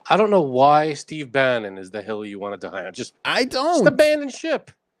shit. I don't know why Steve Bannon is the hill you wanted to hire. I don't. Just abandon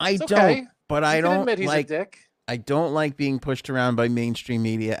ship. I it's don't. Okay. But I don't admit he's like. A dick. I don't like being pushed around by mainstream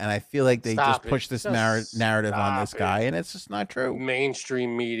media, and I feel like they just push this narrative on this guy, and it's just not true.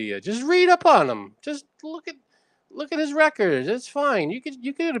 Mainstream media. Just read up on him. Just look at his records. It's fine. You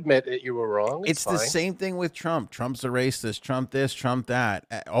could admit that you were wrong. It's the same thing with Trump. Trump's a racist. Trump this. Trump that.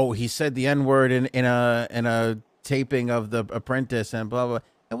 Oh, he said the N-word in a taping of The Apprentice and blah blah.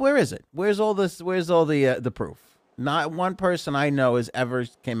 And where is it? Where's all this? Where's all the proof? Not one person I know has ever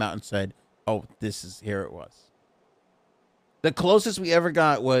came out and said, "Oh, here it was." The closest we ever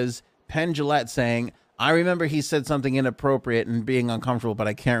got was Penn Jillette saying, "I remember he said something inappropriate and being uncomfortable, but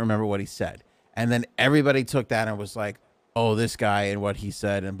I can't remember what he said." And then everybody took that and was like, "Oh, this guy and what he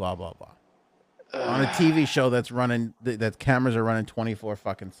said and blah blah blah." On a TV show that's running, that cameras are running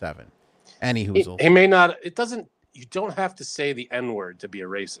 24/7. Any hoozle. He may not. It doesn't. You don't have to say the N-word to be a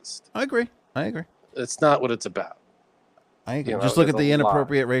racist. I agree. It's not what it's about. I agree. Just look at the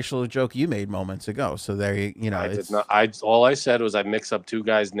inappropriate racial joke you made moments ago. So there you know. I did not. All I said was I mix up two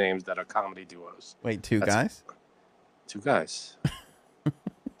guys' names that are comedy duos. Wait, two guys? Two guys.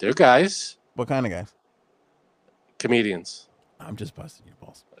 They're guys. What kind of guys? Comedians. I'm just busting your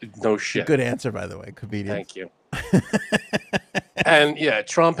balls. No shit. Good answer, by the way, comedian. Thank you. And yeah,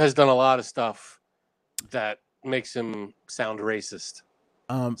 Trump has done a lot of stuff that makes him sound racist.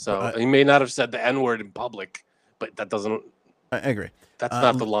 So he may not have said the N-word in public, but that doesn't. I agree. That's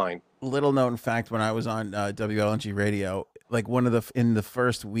not the line. Little known fact: when I was on WLNG radio, like in the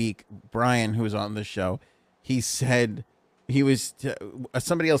first week, Brian, who was on the show, he said he was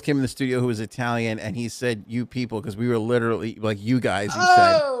somebody else came in the studio who was Italian, and he said "you people" because we were literally like "you guys." He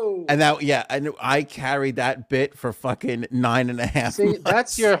said, and that and I carried that bit for fucking 9.5 See, months.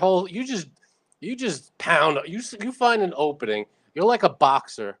 that's your whole. You just pound. You find an opening. You're like a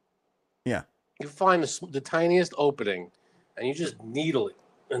boxer. Yeah. You find the tiniest opening, and you just needle it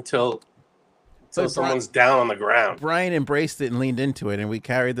until someone's down on the ground. Brian embraced it and leaned into it, and we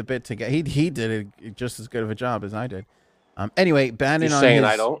carried the bit together. He did it just as good of a job as I did. Anyway, Bannon You're on saying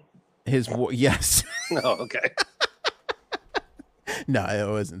his, I don't? Yes. No, okay. No, I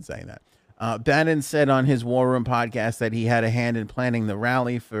wasn't saying that. Bannon said on his War Room podcast that he had a hand in planning the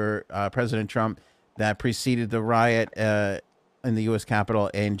rally for President Trump that preceded the riot in the U.S. Capitol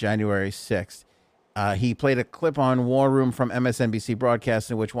in January 6th. He played a clip on War Room from MSNBC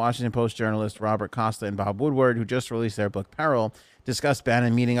broadcast in which Washington Post journalists Robert Costa and Bob Woodward, who just released their book Peril, discussed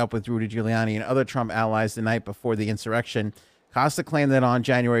Bannon meeting up with Rudy Giuliani and other Trump allies the night before the insurrection. Costa claimed that on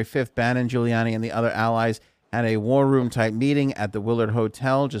January 5th, Bannon, Giuliani, and the other allies had a War Room-type meeting at the Willard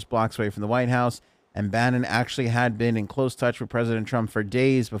Hotel just blocks away from the White House, and Bannon actually had been in close touch with President Trump for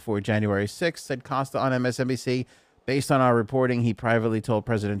days before January 6th, said Costa on MSNBC. Based on our reporting, he privately told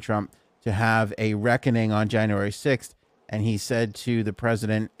President Trump to have a reckoning on January 6th, and he said to the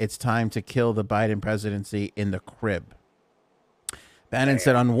president, it's time to kill the Biden presidency in the crib. Bannon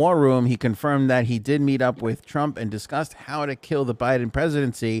said on War Room, he confirmed that he did meet up with Trump and discussed how to kill the Biden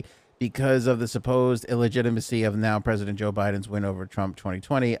presidency because of the supposed illegitimacy of now President Joe Biden's win over Trump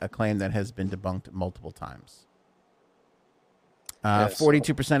 2020, a claim that has been debunked multiple times.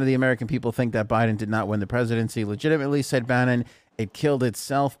 42% of the American people think that Biden did not win the presidency legitimately, said Bannon. It killed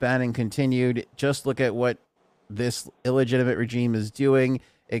itself. Bannon continued, just look at what this illegitimate regime is doing.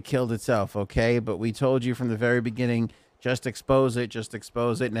 It killed itself, okay? But we told you from the very beginning, just expose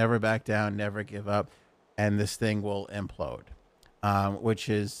it, never back down, never give up, and this thing will implode. Which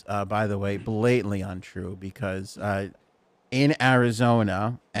is, by the way, blatantly untrue because in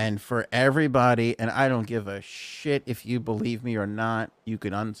Arizona, and for everybody, and I don't give a shit if you believe me or not, you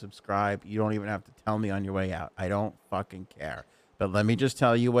can unsubscribe. You don't even have to tell me on your way out. I don't fucking care. But let me just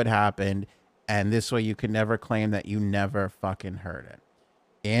tell you what happened, and this way you can never claim that you never fucking heard it.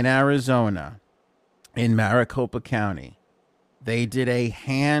 In Arizona, in Maricopa County, they did a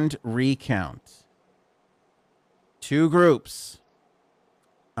hand recount. Two groups.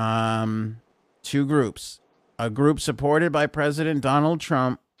 A group supported by President Donald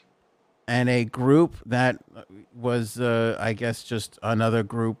Trump and a group that was, I guess, just another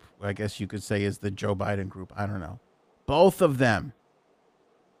group, I guess you could say is the Joe Biden group. I don't know. Both of them,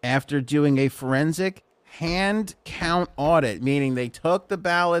 after doing a forensic hand count audit, meaning they took the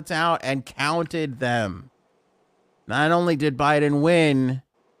ballots out and counted them. Not only did Biden win,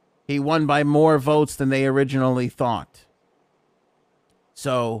 he won by more votes than they originally thought.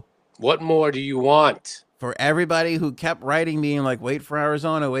 So, what more do you want? For everybody who kept writing me and like, wait for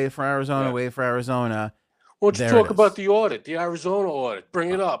Arizona, wait for Arizona, Yeah. wait for Arizona. Why don't you talk about the audit, the Arizona audit? Bring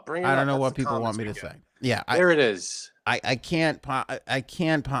it up. Bring it up. I don't know That's what the people want comments me we to get. say. Yeah, There it is. I can't.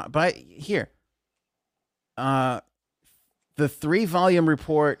 But here, the 3-volume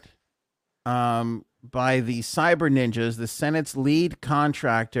report, by the Cyber Ninjas, the Senate's lead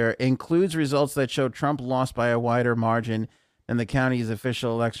contractor, includes results that show Trump lost by a wider margin than the county's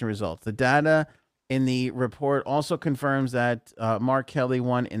official election results. The data in the report also confirms that Mark Kelly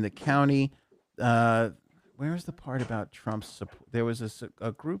won in the county. Where is the part about Trump's support? There was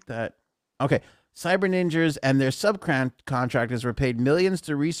a group that... Okay, Cyber Ninjas and their subcontractors were paid millions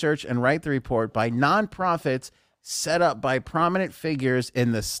to research and write the report by nonprofits set up by prominent figures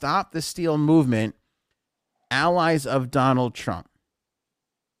in the Stop the Steal movement, allies of Donald Trump.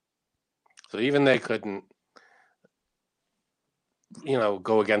 So even they couldn't,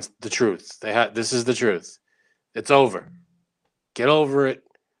 go against the truth. This is the truth. It's over. Get over it.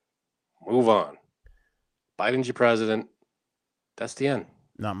 Move on. Biden's your president. That's the end.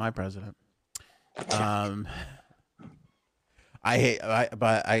 Not my president. I hate,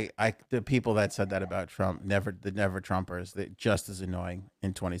 the people that said that about Trump, the never Trumpers, they're just as annoying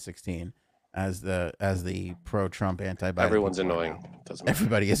in 2016 as the pro-Trump, anti-Biden. Everyone's annoying. Doesn't matter.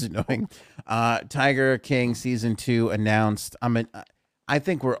 Everybody is annoying. Tiger King season 2 announced. I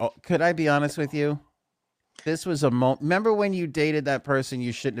think could I be honest with you? This was remember when you dated that person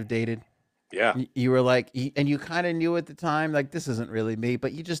you shouldn't have dated? Yeah. You were like, and you kind of knew at the time, like, this isn't really me,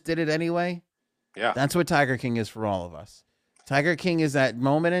 but you just did it anyway. Yeah. That's what Tiger King is for all of us. Tiger King is that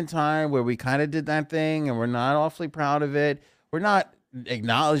moment in time where we kind of did that thing and we're not awfully proud of it. We're not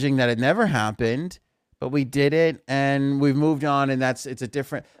acknowledging that it never happened, but we did it and we've moved on. And it's a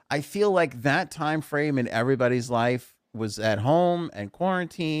different, I feel like that time frame in everybody's life was at home and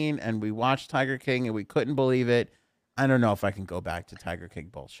quarantine, and we watched Tiger King and we couldn't believe it. I don't know if I can go back to Tiger King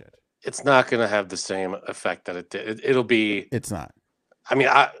bullshit. It's not going to have the same effect that it did. It'll be. It's not. I mean,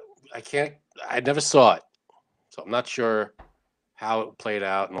 I can't. I never saw it, so I'm not sure how it played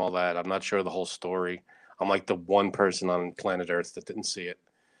out and all that. I'm not sure the whole story. I'm like the one person on planet Earth that didn't see it.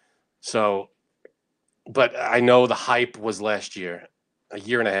 So, but I know the hype was last year, a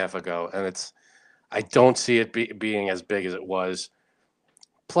year and a half ago, and I don't see it being as big as it was.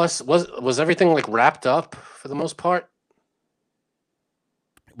 Plus, was everything like wrapped up for the most part?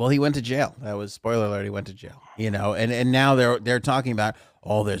 Well, he went to jail. That was spoiler alert. He went to jail. And now they're talking about,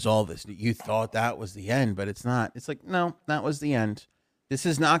 oh, there's all this. You thought that was the end, but it's not. It's like, no, that was the end. This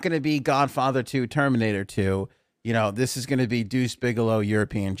is not going to be Godfather 2, Terminator 2. This is going to be Deuce Bigalow,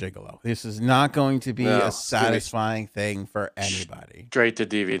 European Gigolo. This is not going to be a satisfying thing for anybody. Straight to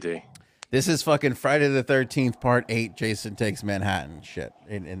DVD. This is fucking Friday the 13th, Part 8, Jason Takes Manhattan shit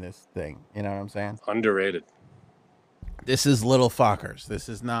in this thing. You know what I'm saying? Underrated. This is Little Fuckers. This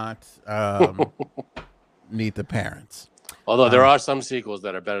is not Meet the Parents. Although there are some sequels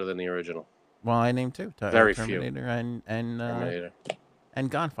that are better than the original. Well, I named two. Very Terminator few. Terminator. And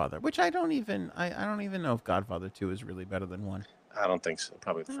Godfather, which I don't even know if Godfather 2 is really better than 1. I don't think so.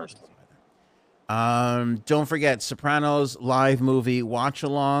 Probably the first one. Don't forget Sopranos live movie watch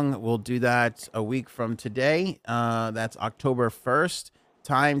along. We'll do that a week from today. That's October 1st.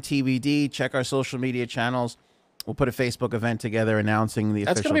 Time TBD. Check our social media channels. We'll put a Facebook event together announcing the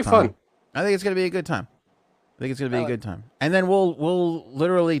official time. That's gonna be fun. I think it's gonna be a good time. And then we'll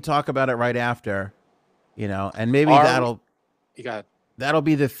literally talk about it right after, and maybe that'll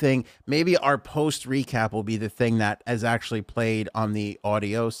be the thing. Maybe our post recap will be the thing that is actually played on the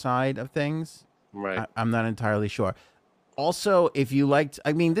audio side of things. Right. I'm not entirely sure. Also, if you liked,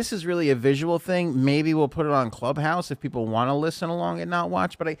 this is really a visual thing. Maybe we'll put it on Clubhouse if people want to listen along and not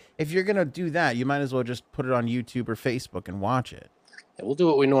watch. But if you're going to do that, you might as well just put it on YouTube or Facebook and watch it. Yeah, we'll do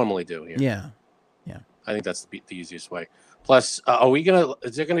what we normally do here. Yeah. I think that's the easiest way. Plus, is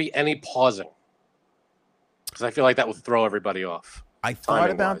there going to be any pausing? Because I feel like that would throw everybody off. I thought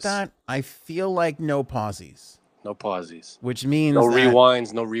about that. I feel like no pauses. No pauses. Which means no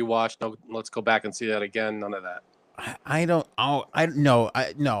rewinds, no rewatch, no let's go back and see that again. None of that. I don't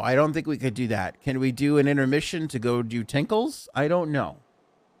think we could do that. Can we do an intermission to go do Tinkles? I don't know.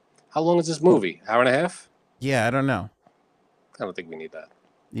 How long is this movie? Hour and a half? Yeah, I don't know. I don't think we need that.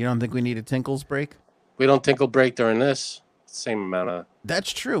 You don't think we need a Tinkles break? We don't tinkle break during this. Same amount of.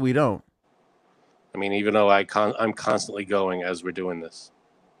 That's true. We don't. Even though I'm constantly going as we're doing this.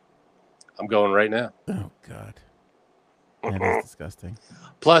 I'm going right now. Oh God. That is disgusting.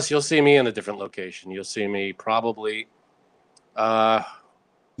 Plus, you'll see me in a different location. You'll see me probably. Yeah,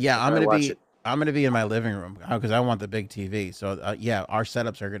 I'm gonna be in my living room because I want the big TV. So yeah, our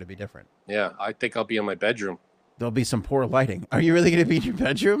setups are gonna be different. Yeah, I think I'll be in my bedroom. There'll be some poor lighting. Are you really gonna be in your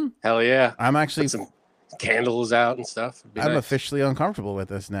bedroom? Hell yeah! I'm actually put some candles out and stuff. I'm officially uncomfortable with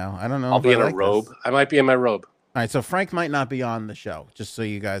this now. I don't know. I'll be in a robe. I might be in my robe. All right, so Frank might not be on the show, just so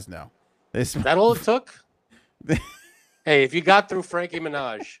you guys know. That all it took? Hey, if you got through Frankie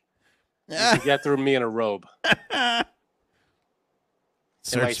Minaj, you can get through me in a robe. In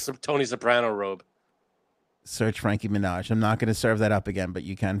my Tony Soprano robe. Search Frankie Minaj. I'm not going to serve that up again, but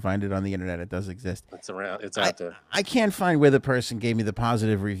you can find it on the internet. It does exist. It's around. It's out there. I can't find where the person gave me the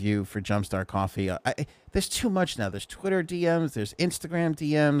positive review for Jumpstart Coffee. There's too much now. There's Twitter DMs. There's Instagram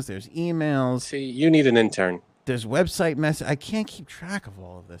DMs. There's emails. See, you need an intern. There's website message. I can't keep track of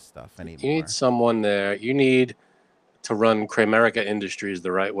all of this stuff anymore. You need someone there. You need to run Kramerica Industries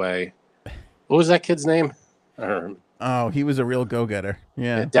the right way. What was that kid's name? I don't remember. Oh, he was a real go-getter.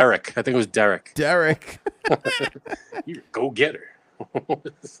 Yeah. Derek. I think it was Derek. Derek. You're a go-getter.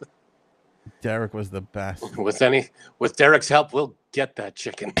 Derek was the best. With Derek's help, we'll get that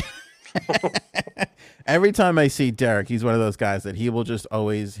chicken. Every time I see Derek, he's one of those guys that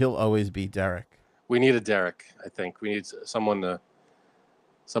he'll always be Derek. We need a Derek, I think. We need someone to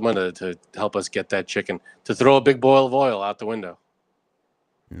help us get that chicken. To throw a big boil of oil out the window.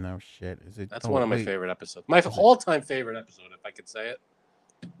 No shit. Is it? That's one of my favorite episodes. My all-time favorite episode, if I could say it.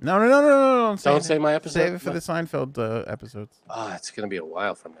 No. Don't say my episode. Save it for the Seinfeld episodes. It's going to be a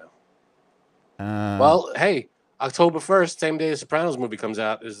while from now. Well, hey, October 1st, same day the Sopranos movie comes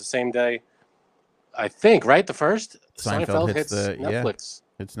out, is the same day, I think, right? The 1st? Seinfeld hits Netflix.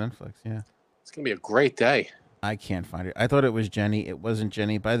 It's Netflix, yeah. It's going to be a great day. I can't find it. I thought it was Jenny. It wasn't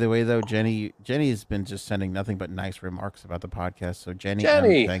Jenny. By the way, though, Jenny's been just sending nothing but nice remarks about the podcast. So Jenny.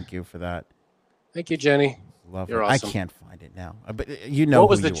 Thank you for that. Thank you, Jenny. Love You're it. awesome. I can't find it now. But you know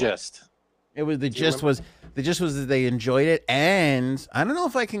what was who the you are. gist? It was the gist was that they enjoyed it, and I don't know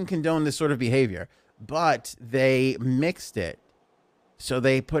if I can condone this sort of behavior, but they mixed it. So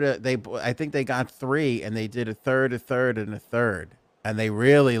they I think they got 3, and they did a third, and a third, and they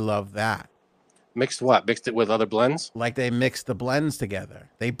really loved that. Mixed what? Mixed it with other blends? Like they mixed the blends together.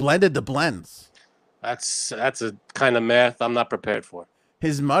 They blended the blends. That's a kind of math I'm not prepared for.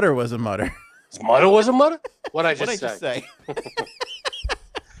 His mutter was a mutter. His mutter was a mutter? What'd I just say?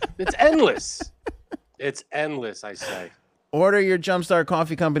 It's endless. It's endless, I say. Order your Jumpstart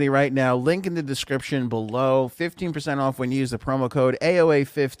Coffee Company right now. Link in the description below. 15% off when you use the promo code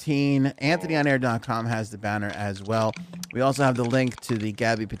AOA15. AnthonyOnAir.com has the banner as well. We also have the link to the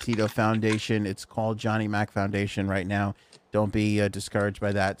Gabby Petito Foundation. It's called Johnny Mac Foundation right now. Don't be discouraged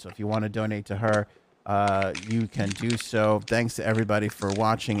by that. So if you want to donate to her, you can do so. Thanks to everybody for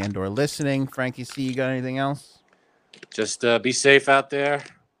watching and or listening. Frankie C, you got anything else? Just be safe out there.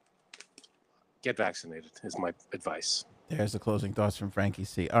 Get vaccinated is my advice. There's the closing thoughts from Frankie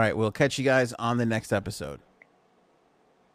C. All right, we'll catch you guys on the next episode.